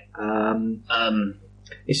anti-war. Yeah.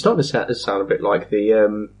 It's starting to sound a bit like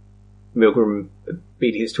the Milgram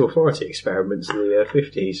obedience to authority experiments in the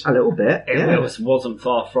 50s. A little bit. It wasn't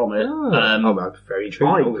far from it. I'm very intrigued.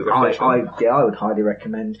 I would highly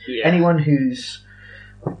recommend anyone who's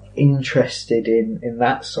interested in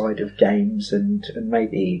that side of games and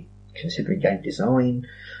maybe considering game design.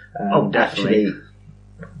 Definitely. Actually,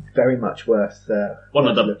 very much worth. One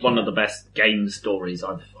of the best game stories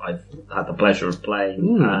I've had the pleasure of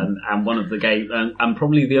playing, and one of the game, and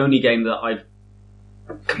probably the only game that I've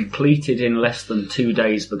completed in less than 2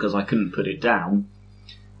 days because I couldn't put it down.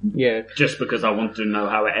 Yeah. Just because I wanted to know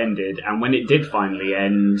how it ended, and when it did finally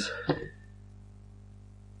end,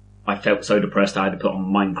 I felt so depressed I had to put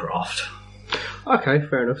on Minecraft. Okay,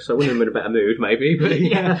 fair enough. So when I'm in a better mood, maybe. But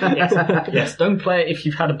yes. Don't play it if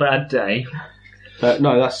you've had a bad day.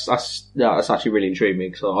 No, that's actually really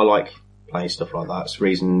intriguing because I like playing stuff like that. It's the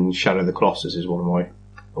reason Shadow of the Colossus is one of my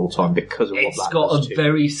all-time because of what that does. It's got a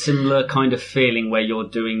very similar kind of feeling where you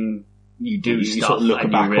do stuff sort of look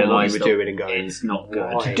and back you realise on what you were doing and going, it's not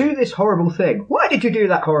good. To do this horrible thing. Why did you do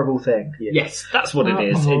that horrible thing? Yeah. Yes, that's what it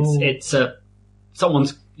is. It's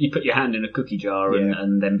you put your hand in a cookie jar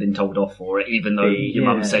and then been told off for it, even though your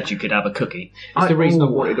mum said you could have a cookie. It's the reason I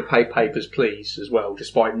wanted to pay Papers, Please as well,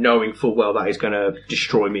 despite knowing full well that is going to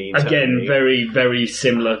destroy me internally. Again, very, very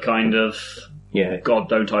similar kind of, God,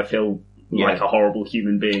 don't I feel like a horrible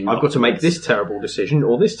human being. I've got to make this terrible decision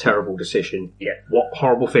or this terrible decision. Yeah. What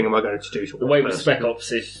horrible thing am I going to do to the way with Spec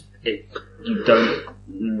Ops is you don't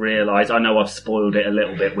realise, I know I've spoiled it a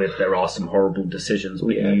little bit with there are some horrible decisions,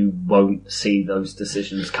 but you won't see those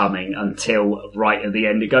decisions coming until right at the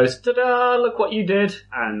end it goes, ta-da, look what you did.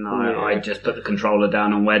 And I just put the controller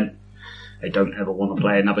down and went, I don't ever want to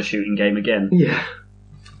play another shooting game again. Yeah.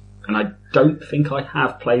 And I don't think I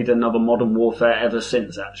have played another Modern Warfare ever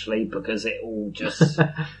since, actually, because it all just...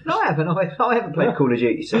 No, I haven't. I haven't played Call of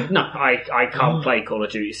Duty since. No, I can't play Call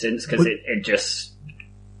of Duty since, because it just...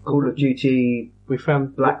 Call of Duty... We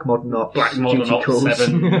found Black Modern Ops. Black Modern Ops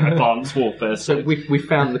 7 Advanced Warfare. So we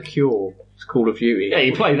found the cure It's Call of Duty. Yeah,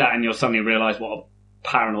 you play that and you'll suddenly realise what a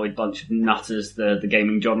paranoid bunch of nutters the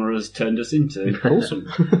gaming genre has turned us into.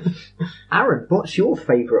 Awesome. Aaron, what's your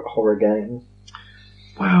favourite horror game?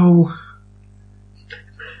 Well,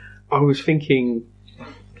 I was thinking...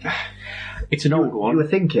 It's an old one. You were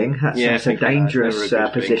thinking? That's a dangerous to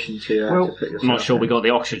position put yourself. I'm not sure we got the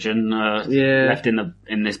oxygen left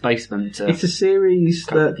in this basement. It's a series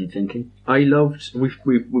that you thinking. I loved. We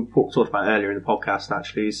talked about earlier in the podcast.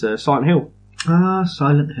 Actually, is Silent Hill. Ah,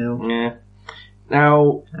 Silent Hill. Yeah.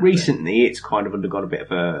 Now, recently, it's kind of undergone a bit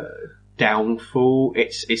of a downfall.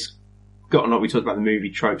 It's gotten, like we talked about the movie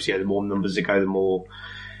tropes. Yeah, the more numbers they go, the more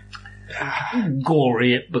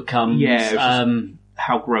gory it becomes. Yeah.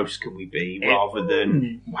 How gross can we be, rather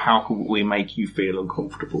than how can we make you feel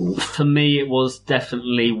uncomfortable? For me, it was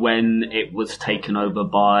definitely when it was taken over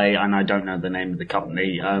by, and I don't know the name of the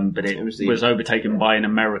company, but it was overtaken by an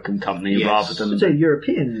American company rather than... It's a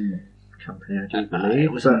European company, I do believe.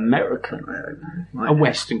 It was American. A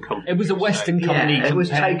Western company. It was a Western company. Yeah, it was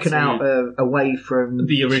taken out away from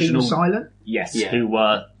the original Team Silent. Yes, who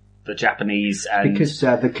were the Japanese. And because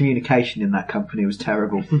the communication in that company was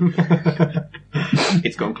terrible.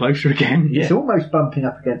 It's gone closer again. Yeah. It's almost bumping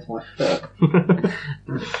up against my foot.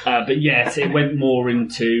 But yes, it went more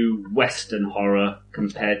into Western horror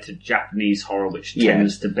compared to Japanese horror, which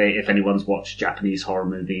tends to be, if anyone's watched Japanese horror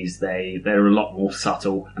movies, they're a lot more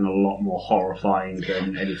subtle and a lot more horrifying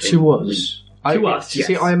than anything. To us. Yes.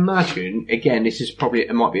 See, I imagine, again, this is probably,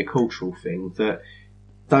 it might be a cultural thing, that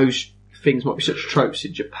those things might be such tropes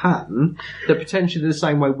in Japan that potentially the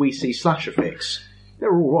same way we see slasher flicks.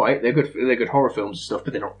 They're all right. They're good horror films and stuff,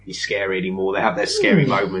 but they're not really scary anymore. They have their scary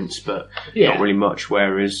moments, but not really much.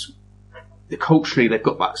 Whereas culturally, they've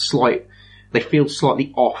got that they feel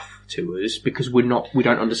slightly off to us because we don't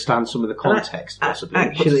understand some of the context. Possibly,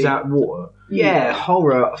 actually, is that water? Yeah,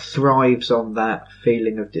 horror thrives on that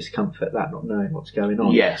feeling of discomfort, that not knowing what's going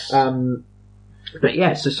on. Yes. But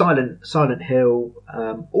yeah, so Silent Hill,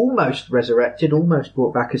 almost resurrected, almost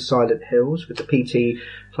brought back as Silent Hills with the PT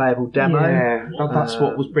playable demo. Yeah, that's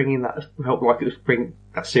what was bringing that, helped like it was bringing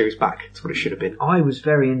that series back. That's what it should have been. I was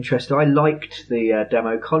very interested. I liked the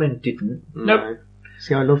demo. Colin didn't. Nope.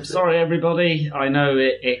 See, I loved it. Sorry, everybody. I know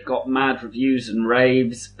it got mad reviews and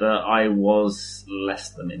raves, but I was less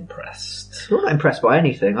than impressed. You're not impressed by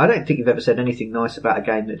anything. I don't think you've ever said anything nice about a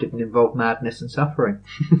game that didn't involve madness and suffering.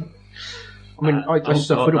 I mean, I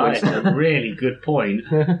suffered that is a really good point.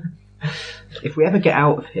 If we ever get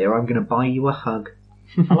out of here, I'm going to buy you a hug.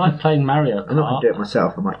 I like playing Mario Kart. I'm not going to do it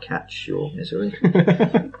myself. I might catch your misery.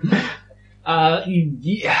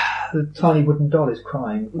 The tiny wooden doll is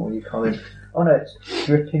crying for you, Colin. Oh no, it's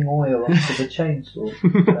dripping oil onto the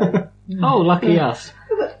chainsaw. Oh, lucky us.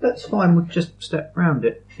 That's fine. We'll just step round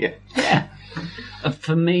it. Yeah.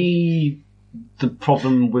 For me, the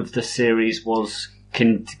problem with the series was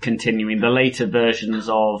continuing the later versions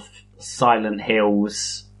of Silent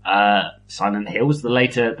Hills, the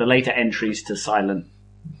later entries to Silent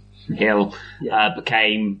Hill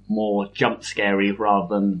became more jump scary rather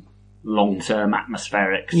than long-term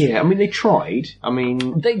atmospherics. Yeah, I mean, they tried. I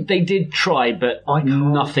mean... They did try, but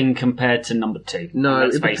nothing compared to number 2. No,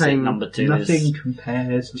 let's face it, number 2 nothing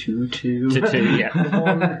compares to 2. To 2, yeah.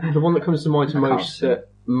 The one that comes to mind most that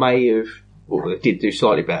may have... Well, it did do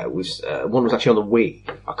slightly better. Was one was actually on the Wii.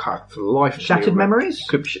 I can't for the life of me Shattered Memories?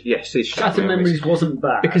 Yes, it's Shattered Memories wasn't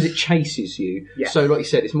bad because it chases you. Yes. So, like you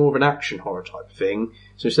said, it's more of an action horror type thing.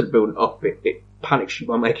 So instead of building up, it panics you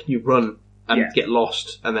by making you run and get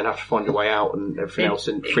lost, and then have to find your way out and everything else,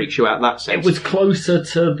 and freaks you out in that sense. It was closer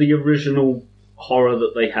to the original horror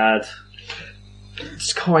that they had.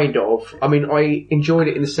 It's kind of. I mean, I enjoyed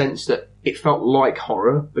it in the sense that it felt like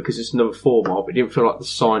horror because it's another form of it. It didn't feel like the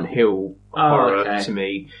Silent Hill horror to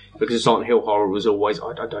me, because the Silent Hill horror was always,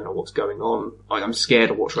 I don't know what's going on. I'm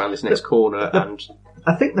scared of what's around this next corner. And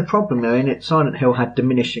I think the problem though in it, Silent Hill had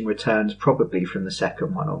diminishing returns probably from the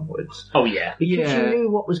second one onwards. Oh yeah. Because you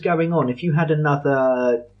knew what was going on. If you had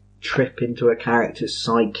another trip into a character's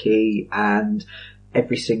psyche and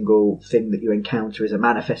every single thing that you encounter is a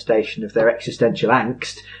manifestation of their existential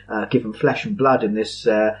angst, given flesh and blood in this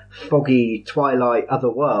foggy twilight other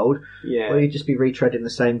world, well, you'd just be retreading the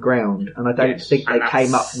same ground. And I don't think they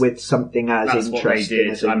came up with something as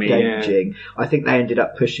interesting, as engaging. I think they ended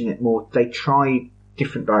up pushing it more. They tried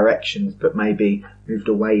different directions, but maybe moved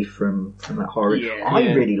away from that horror.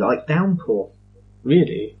 I really like Downpour.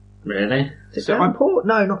 Really? Really? Is it Downpour?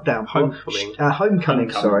 No, not Downpour. Homecoming,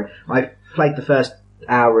 sorry. I played the first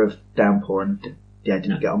hour of Downpour and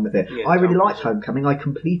didn't get on with it. I really liked Homecoming. I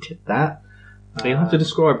completed that. You have to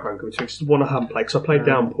describe Homecoming. So it's one I haven't played, because I played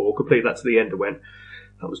Downpour, completed that to the end and went,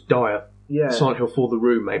 that was dire. Silent Hill 4 The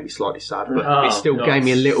Room made me slightly sad, but it still gave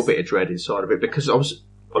me a little bit of dread inside of it because I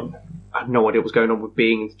had no idea what was going on with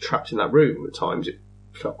being trapped in that room at times. It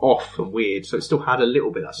felt off and weird, so it still had a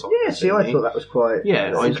little bit of that sort of thing. I thought that was quite...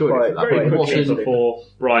 Yeah, I enjoyed it. Very quickly before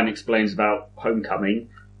Brian explains about Homecoming,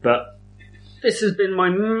 but this has been my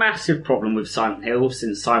massive problem with Silent Hill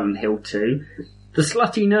since Silent Hill 2. The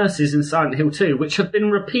slutty nurses in Silent Hill 2, which have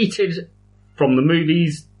been repeated from the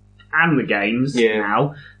movies and the games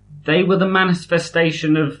now, they were the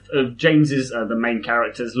manifestation of James's, the main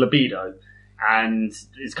character's, libido and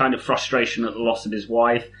his kind of frustration at the loss of his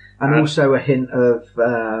wife. And also a hint of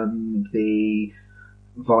the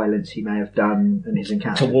violence he may have done and his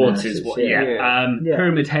encounter towards his wife.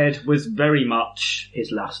 Pyramid Head was very much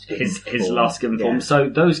his Luskin form. So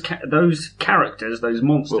those characters, those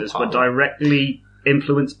monsters, were directly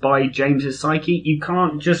influenced by James's psyche. You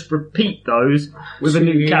can't just repeat those with a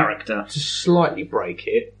new character. To slightly break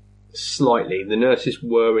it, the nurses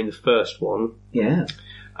were in the first one. Yeah.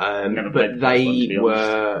 But they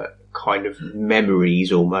were kind of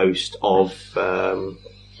memories almost of...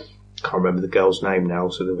 can't remember the girl's name now,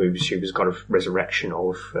 so she was kind of resurrection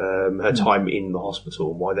of her time in the hospital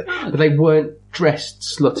and why but they weren't dressed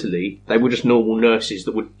sluttily. They were just normal nurses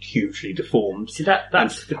that were hugely deformed. See,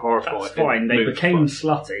 that's fine. They became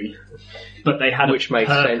slutty, but they had which made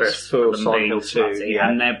sense for Silent Hill 2.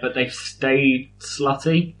 But they stayed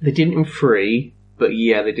slutty. They didn't in 3, but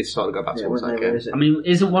they did start to go back towards that again. I mean,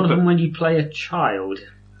 isn't one of them when you play a child?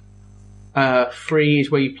 3 is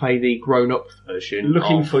where you play the grown-up version.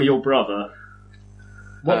 Looking for your brother.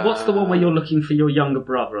 What's the one where you're looking for your younger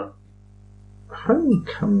brother?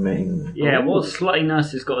 Homecoming. Yeah, what slutty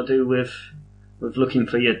nurse has got to do with looking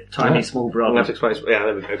for your tiny small brother? Let's explain. Yeah,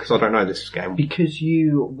 there we go, because I don't know this game. Because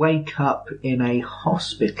you wake up in a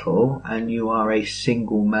hospital and you are a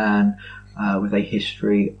single man with a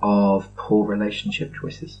history of poor relationship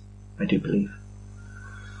choices, I do believe.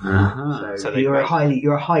 So you're a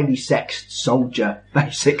highly sexed soldier,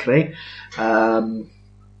 basically. So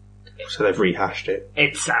they've rehashed it.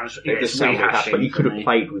 It sounds rehashed, but you could have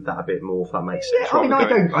played with that a bit more, if that makes sense.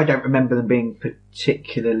 I don't remember them being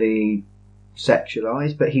particularly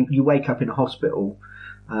sexualised, but you wake up in a hospital,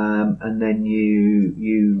 and then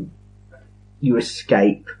you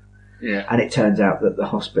escape. Yeah. And it turns out that the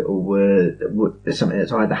hospital was something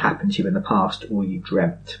that's either happened to you in the past or you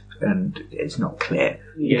dreamt. And it's not clear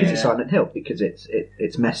because it's Silent Hill, because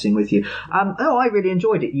it's messing with you. I really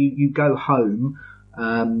enjoyed it. You go home,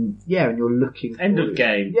 and you're looking. End of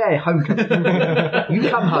game. Yeah, Homecoming. You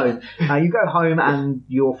come home. You go home, and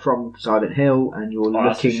you're from Silent Hill, and you're looking.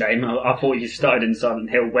 That's a shame. I thought you started in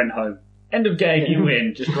Silent Hill, went home. End of game. You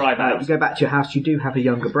win. Just drive out. You go back to your house. You do have a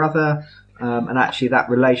younger brother. And actually that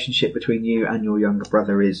relationship between you and your younger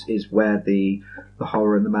brother is where the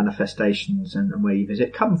horror and the manifestations and where you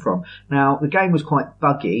visit come from. Now, the game was quite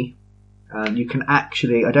buggy. You can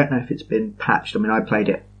actually, I don't know if it's been patched. I mean, I played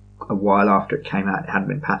it a while after it came out. It hadn't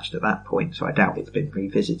been patched at that point, so I doubt it's been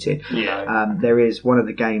revisited. Yeah. There is one of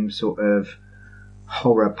the game's sort of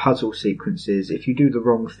horror puzzle sequences. If you do the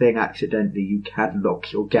wrong thing accidentally, you can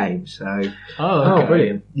lock your game. So,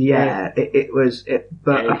 brilliant! Yeah, it was.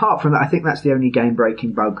 But apart from that, I think that's the only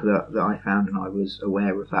game-breaking bug that I found, and I was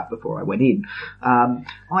aware of that before I went in.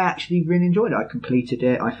 I actually really enjoyed it. I completed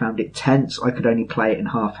it. I found it tense. I could only play it in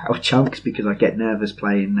half-hour chunks because I get nervous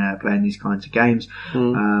playing these kinds of games.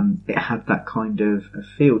 It had that kind of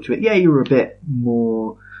feel to it. Yeah, you were a bit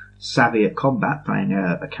more savvy at combat, playing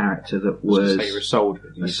a character that was you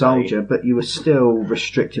were a soldier, but you were still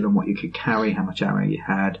restricted on what you could carry, how much ammo you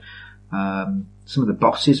had. Some of the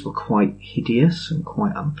bosses were quite hideous and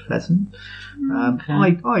quite unpleasant.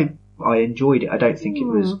 I enjoyed it. I don't think it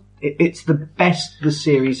was. It's the best the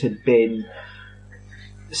series had been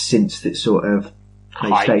since its sort of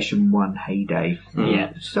PlayStation 1 heyday.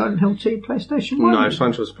 Yeah. Silent Hill 2, PlayStation 1? No,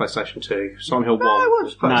 Silent Hill was PlayStation 2. Silent Hill 1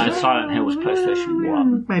 was PlayStation 2. No, Silent Hill was PlayStation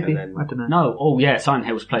 1. Maybe, I don't know. No, Silent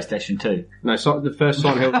Hill was PlayStation 2. No, the first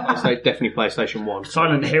Silent Hill was definitely PlayStation 1.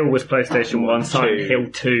 Silent Hill was PlayStation 1, Silent Hill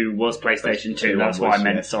 2 was PlayStation 2, that's what I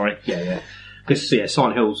meant, sorry. Yeah. Because,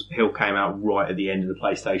 Silent Hill came out right at the end of the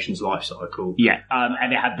PlayStation's life cycle. Yeah,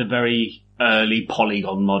 and it had the very early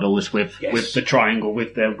polygon models with the triangle,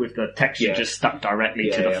 with the texture just stuck directly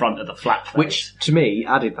to the front of the flat face. Which, to me,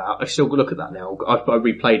 added that. I still look at that now. I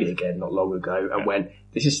replayed it again not long ago and went,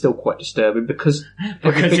 this is still quite disturbing because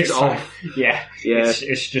it's off.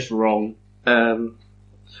 It's just wrong.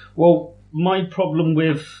 Well, my problem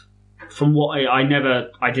from what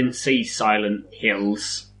I didn't see Silent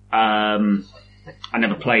Hills. I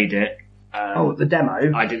never played it, The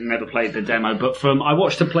demo. I never played the demo, but I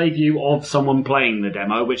watched a playview of someone playing the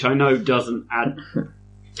demo, which I know doesn't add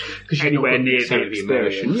anywhere near the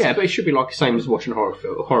experience. Yeah, but it should be like the same as watching a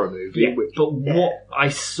horror movie. Yeah, but what I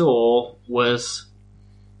saw was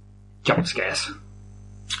jump scares.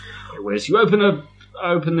 It was you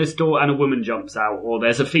open this door and a woman jumps out, or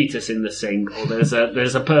there's a fetus in the sink, or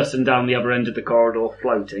there's a person down the other end of the corridor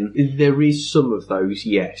floating. There is some of those,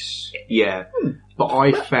 yes. Yeah. But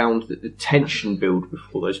I found that the tension build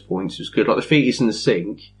before those points was good. Like the fetus in the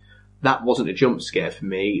sink, that wasn't a jump scare for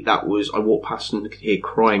me. That was, I walked past and could hear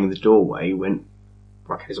crying in the doorway, went,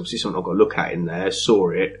 okay, there's obviously something I've got to look at in there, saw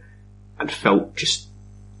it, and felt just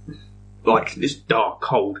like this dark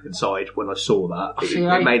cold inside when I saw that.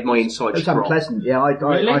 It made my insides drop. It was unpleasant. Yeah,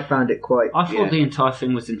 I found it quite. I thought the entire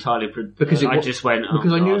thing was entirely because I just went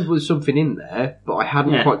because I knew there was something in there, but I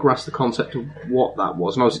hadn't quite grasped the concept of what that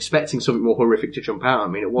was, and I was expecting something more horrific to jump out. I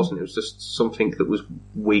mean, it wasn't. It was just something that was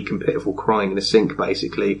weak and pitiful, crying in a sink,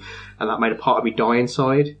 basically, and that made a part of me die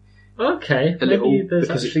inside. Okay, maybe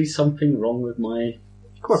there's actually something wrong with my.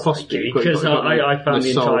 Quite possibly, because I found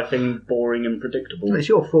the entire thing boring and predictable. It's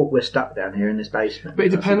your fault we're stuck down here in this basement. But it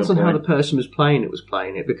depends on how the person was playing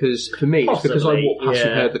it, because for me, it's because I walked past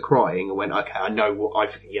and heard the crying and went, okay, I know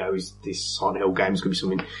what is this Silent Hill game is going to be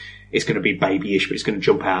something, it's going to be babyish, but it's going to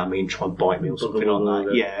jump out at me and try and bite me or something like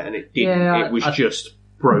that. Yeah, and it didn't. It was just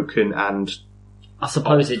broken and... I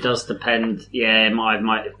suppose it does depend. Yeah, it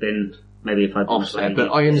might have been... Maybe if I'd been playing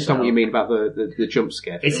but I understand what you mean about the jump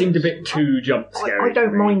scare. It seemed a bit too jump scary. I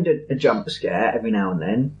don't mind a jump scare every now and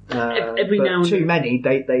then. Every now and too many,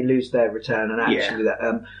 they lose their return. And actually,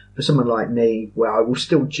 for someone like me, where I will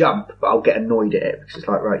still jump, but I'll get annoyed at it because it's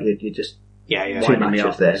like, right, you're just too much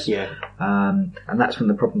of this. Yeah. And that's one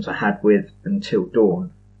of the problems I had with Until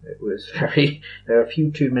Dawn. It was there are a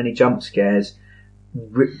few too many jump scares,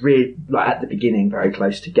 like at the beginning, very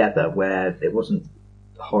close together, where it wasn't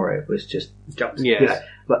horror, it was just jump scares.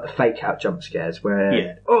 Like the fake out jump scares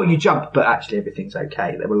where you jump but actually everything's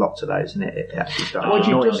okay. There were lots of those and it actually started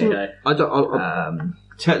annoying me.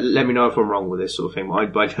 Let me know if I'm wrong with this sort of thing.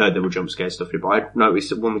 I'd heard there were jump scare stuff, but I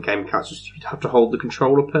noticed that one of the game mechanics was you'd have to hold the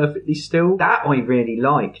controller perfectly still. That I really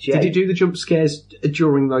liked. Yeah. Did you do the jump scares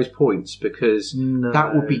during those points? Because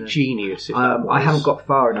that would be genius. If I haven't got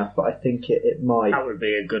far enough, but I think it might. That would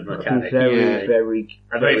be a good mechanic.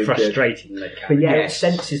 Very frustrating mechanic. But it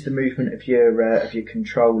senses the movement of your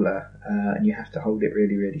controller, and you have to hold it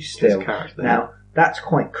really, really still. Now. That's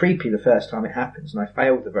quite creepy the first time it happens, and I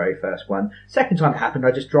failed the very first one. Second time it happened,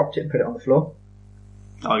 I just dropped it and put it on the floor.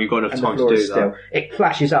 Oh, you've got enough time to do that. It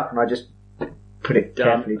flashes up, and I just put it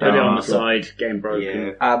carefully down. Put it on the side, game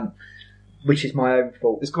broken. Yeah. Which is my own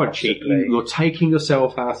fault. It's quite cheap. You're taking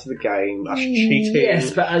yourself out of the game. That's cheating.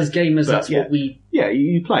 Yes, but as gamers, that's what we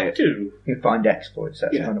you play it. Do. You find exploits.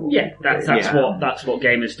 That's kind of what that's what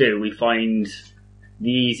gamers do. We find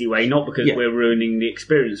the easy way, not because we're ruining the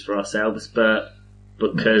experience for ourselves, but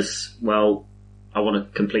because, I want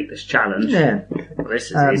to complete this challenge. Yeah. Well, this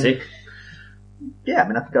is easy. Yeah, I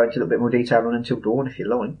mean, I can go into a little bit more detail on Until Dawn if you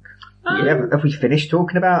like. Have we finished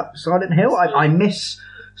talking about Silent Hill? I miss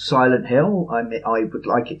Silent Hill. I would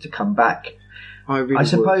like it to come back. I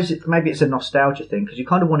suppose maybe it's a nostalgia thing, because you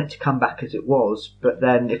kind of want it to come back as it was, but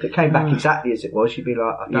then if it came back exactly as it was, you'd be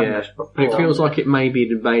like, I've done this before. But it feels like it may have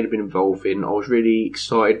been involved in. I was really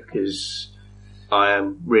excited because I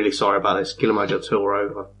am really sorry about this. Guillermo del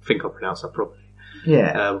Toro, I think I pronounced that properly.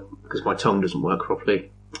 Yeah. Because my tongue doesn't work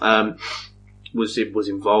properly. Was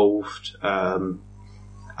involved, and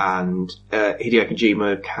Hideo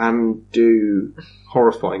Kojima can do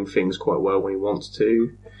horrifying things quite well when he wants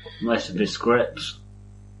to. Most of his scripts.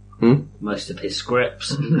 Most of his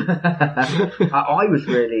scripts. I was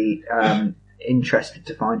really interested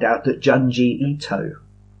to find out that Junji Ito,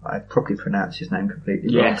 I probably pronounced his name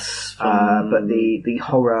completely wrong. Yes. But the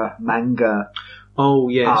horror manga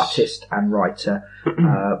artist and writer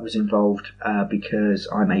was involved because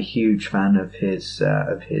I'm a huge fan of his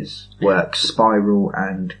work, Spiral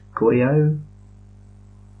and Goyo.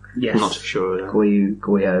 Yes. I'm not sure.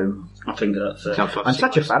 Goyo. I think that's it. I'm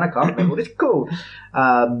such a fan, I can't remember what it's called.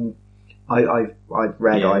 I've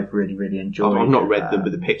read, I've really, really enjoyed. I've not read them,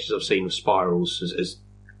 but the pictures I've seen of Spirals has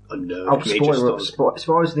unnerved me.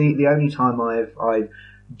 Spiral is the only time I've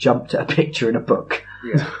jumped at a picture in a book.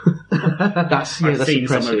 Yeah. I've seen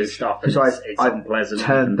some of his stuff because I've unpleasant.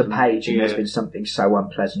 Turned the page and there's been something so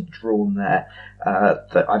unpleasant drawn there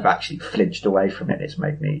that I've actually flinched away from it. It's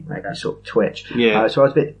made me sort of twitch. Yeah. So I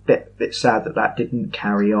was a bit sad that didn't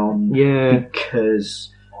carry on. Yeah. Because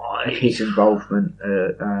of his involvement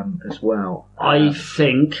as well. I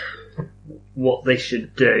think what they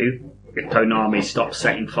should do if Konami stops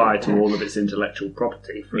setting fire to all of its intellectual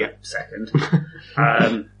property for a second.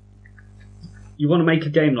 You want to make a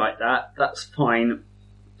game like that, that's fine.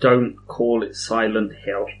 Don't call it Silent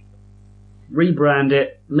Hill. Rebrand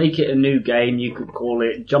it, make it a new game. You could call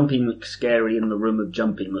it Jumpy McScary in the Room of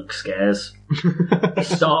Jumpy McScares.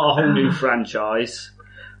 Start a whole new franchise.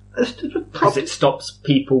 Because it stops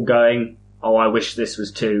people going, oh, I wish this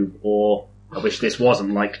was 2, or I wish this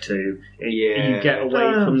wasn't like 2. You get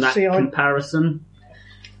away from that comparison.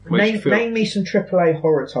 Name me some AAA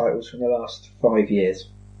horror titles from the last 5 years.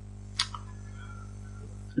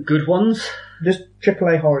 Good ones? Just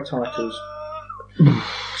AAA horror titles.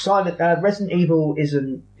 Resident Evil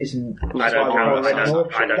isn't survival horror anymore.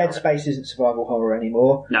 Dead Space isn't survival horror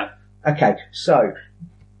anymore. No. Okay, so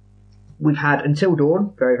we've had Until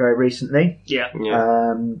Dawn very, very recently.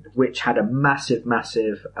 Which had a massive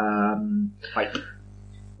hype.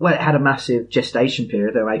 Well, it had a massive gestation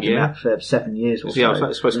period. They were making that for 7 years or so. Yeah,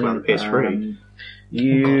 it's supposed to come on the PS3.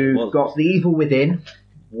 You've got The Evil Within,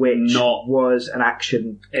 which was an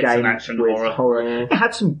action game with horror. It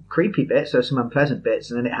had some creepy bits, so some unpleasant bits,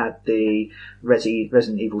 and then it had the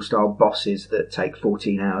Resident Evil style bosses that take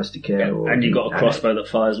 14 hours to kill. And you got a crossbow that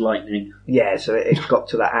fires lightning. Yeah, so it got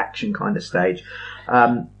to that action kind of stage.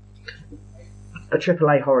 A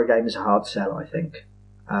AAA horror game is a hard sell, I think.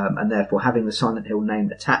 And therefore having the Silent Hill name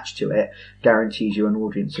attached to it guarantees you an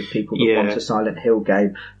audience of people that want a Silent Hill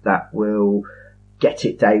game that will get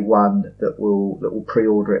it day one, that will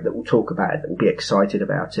pre-order it, that will talk about it, that will be excited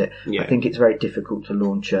about it. I think it's very difficult to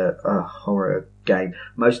launch a horror game.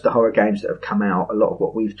 Most of the horror games that have come out, a lot of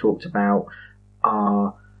what we've talked about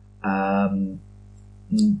are indie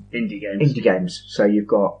games. So you've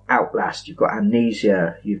got Outlast, you've got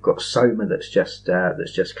Amnesia, you've got Soma that's just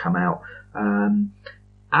come out.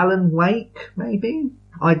 Alan Wake, maybe?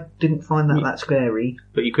 I didn't find that scary.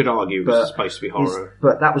 But you could argue it was supposed to be horror.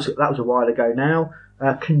 But that was a while ago now.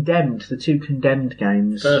 Condemned, the 2 Condemned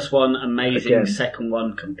games. First one, amazing. Again. Second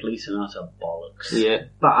one, complete and utter bollocks. Yeah.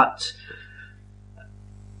 But,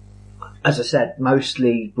 as I said,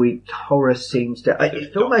 mostly horror seems to...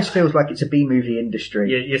 It almost feels like it's a B-movie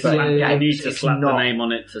industry. You need to slap the name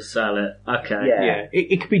on it to sell it. Okay. Yeah.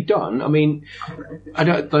 It could be done. I mean,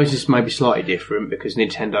 those is maybe slightly different because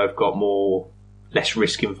Nintendo have got less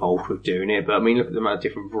risk involved with doing it, but I mean, look at the amount of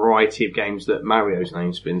different variety of games that Mario's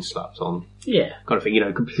name's been slapped on. Yeah. Kind of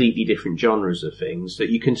thing, completely different genres of things that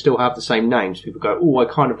you can still have the same names. People go, oh, I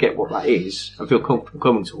kind of get what that is, and feel comfortable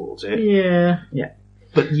coming towards it. Yeah.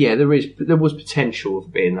 But yeah, there was potential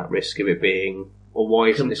of being that risk of it being, or why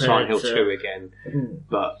isn't this Silent Hill 2 again?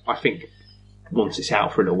 But I think once it's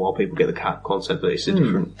out for a little while, people get the concept that it's a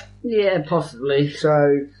different... Yeah, possibly.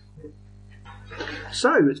 So I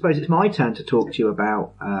suppose it's my turn to talk to you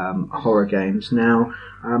about horror games. Now,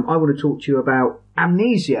 I want to talk to you about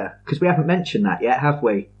Amnesia, because we haven't mentioned that yet, have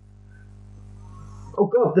we? Oh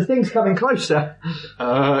god, the thing's coming closer.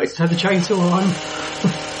 It's had the chainsaw on.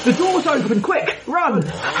 The door's open, quick, run!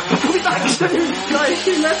 I'll be back soon! Guys,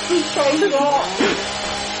 she left the chainsaw!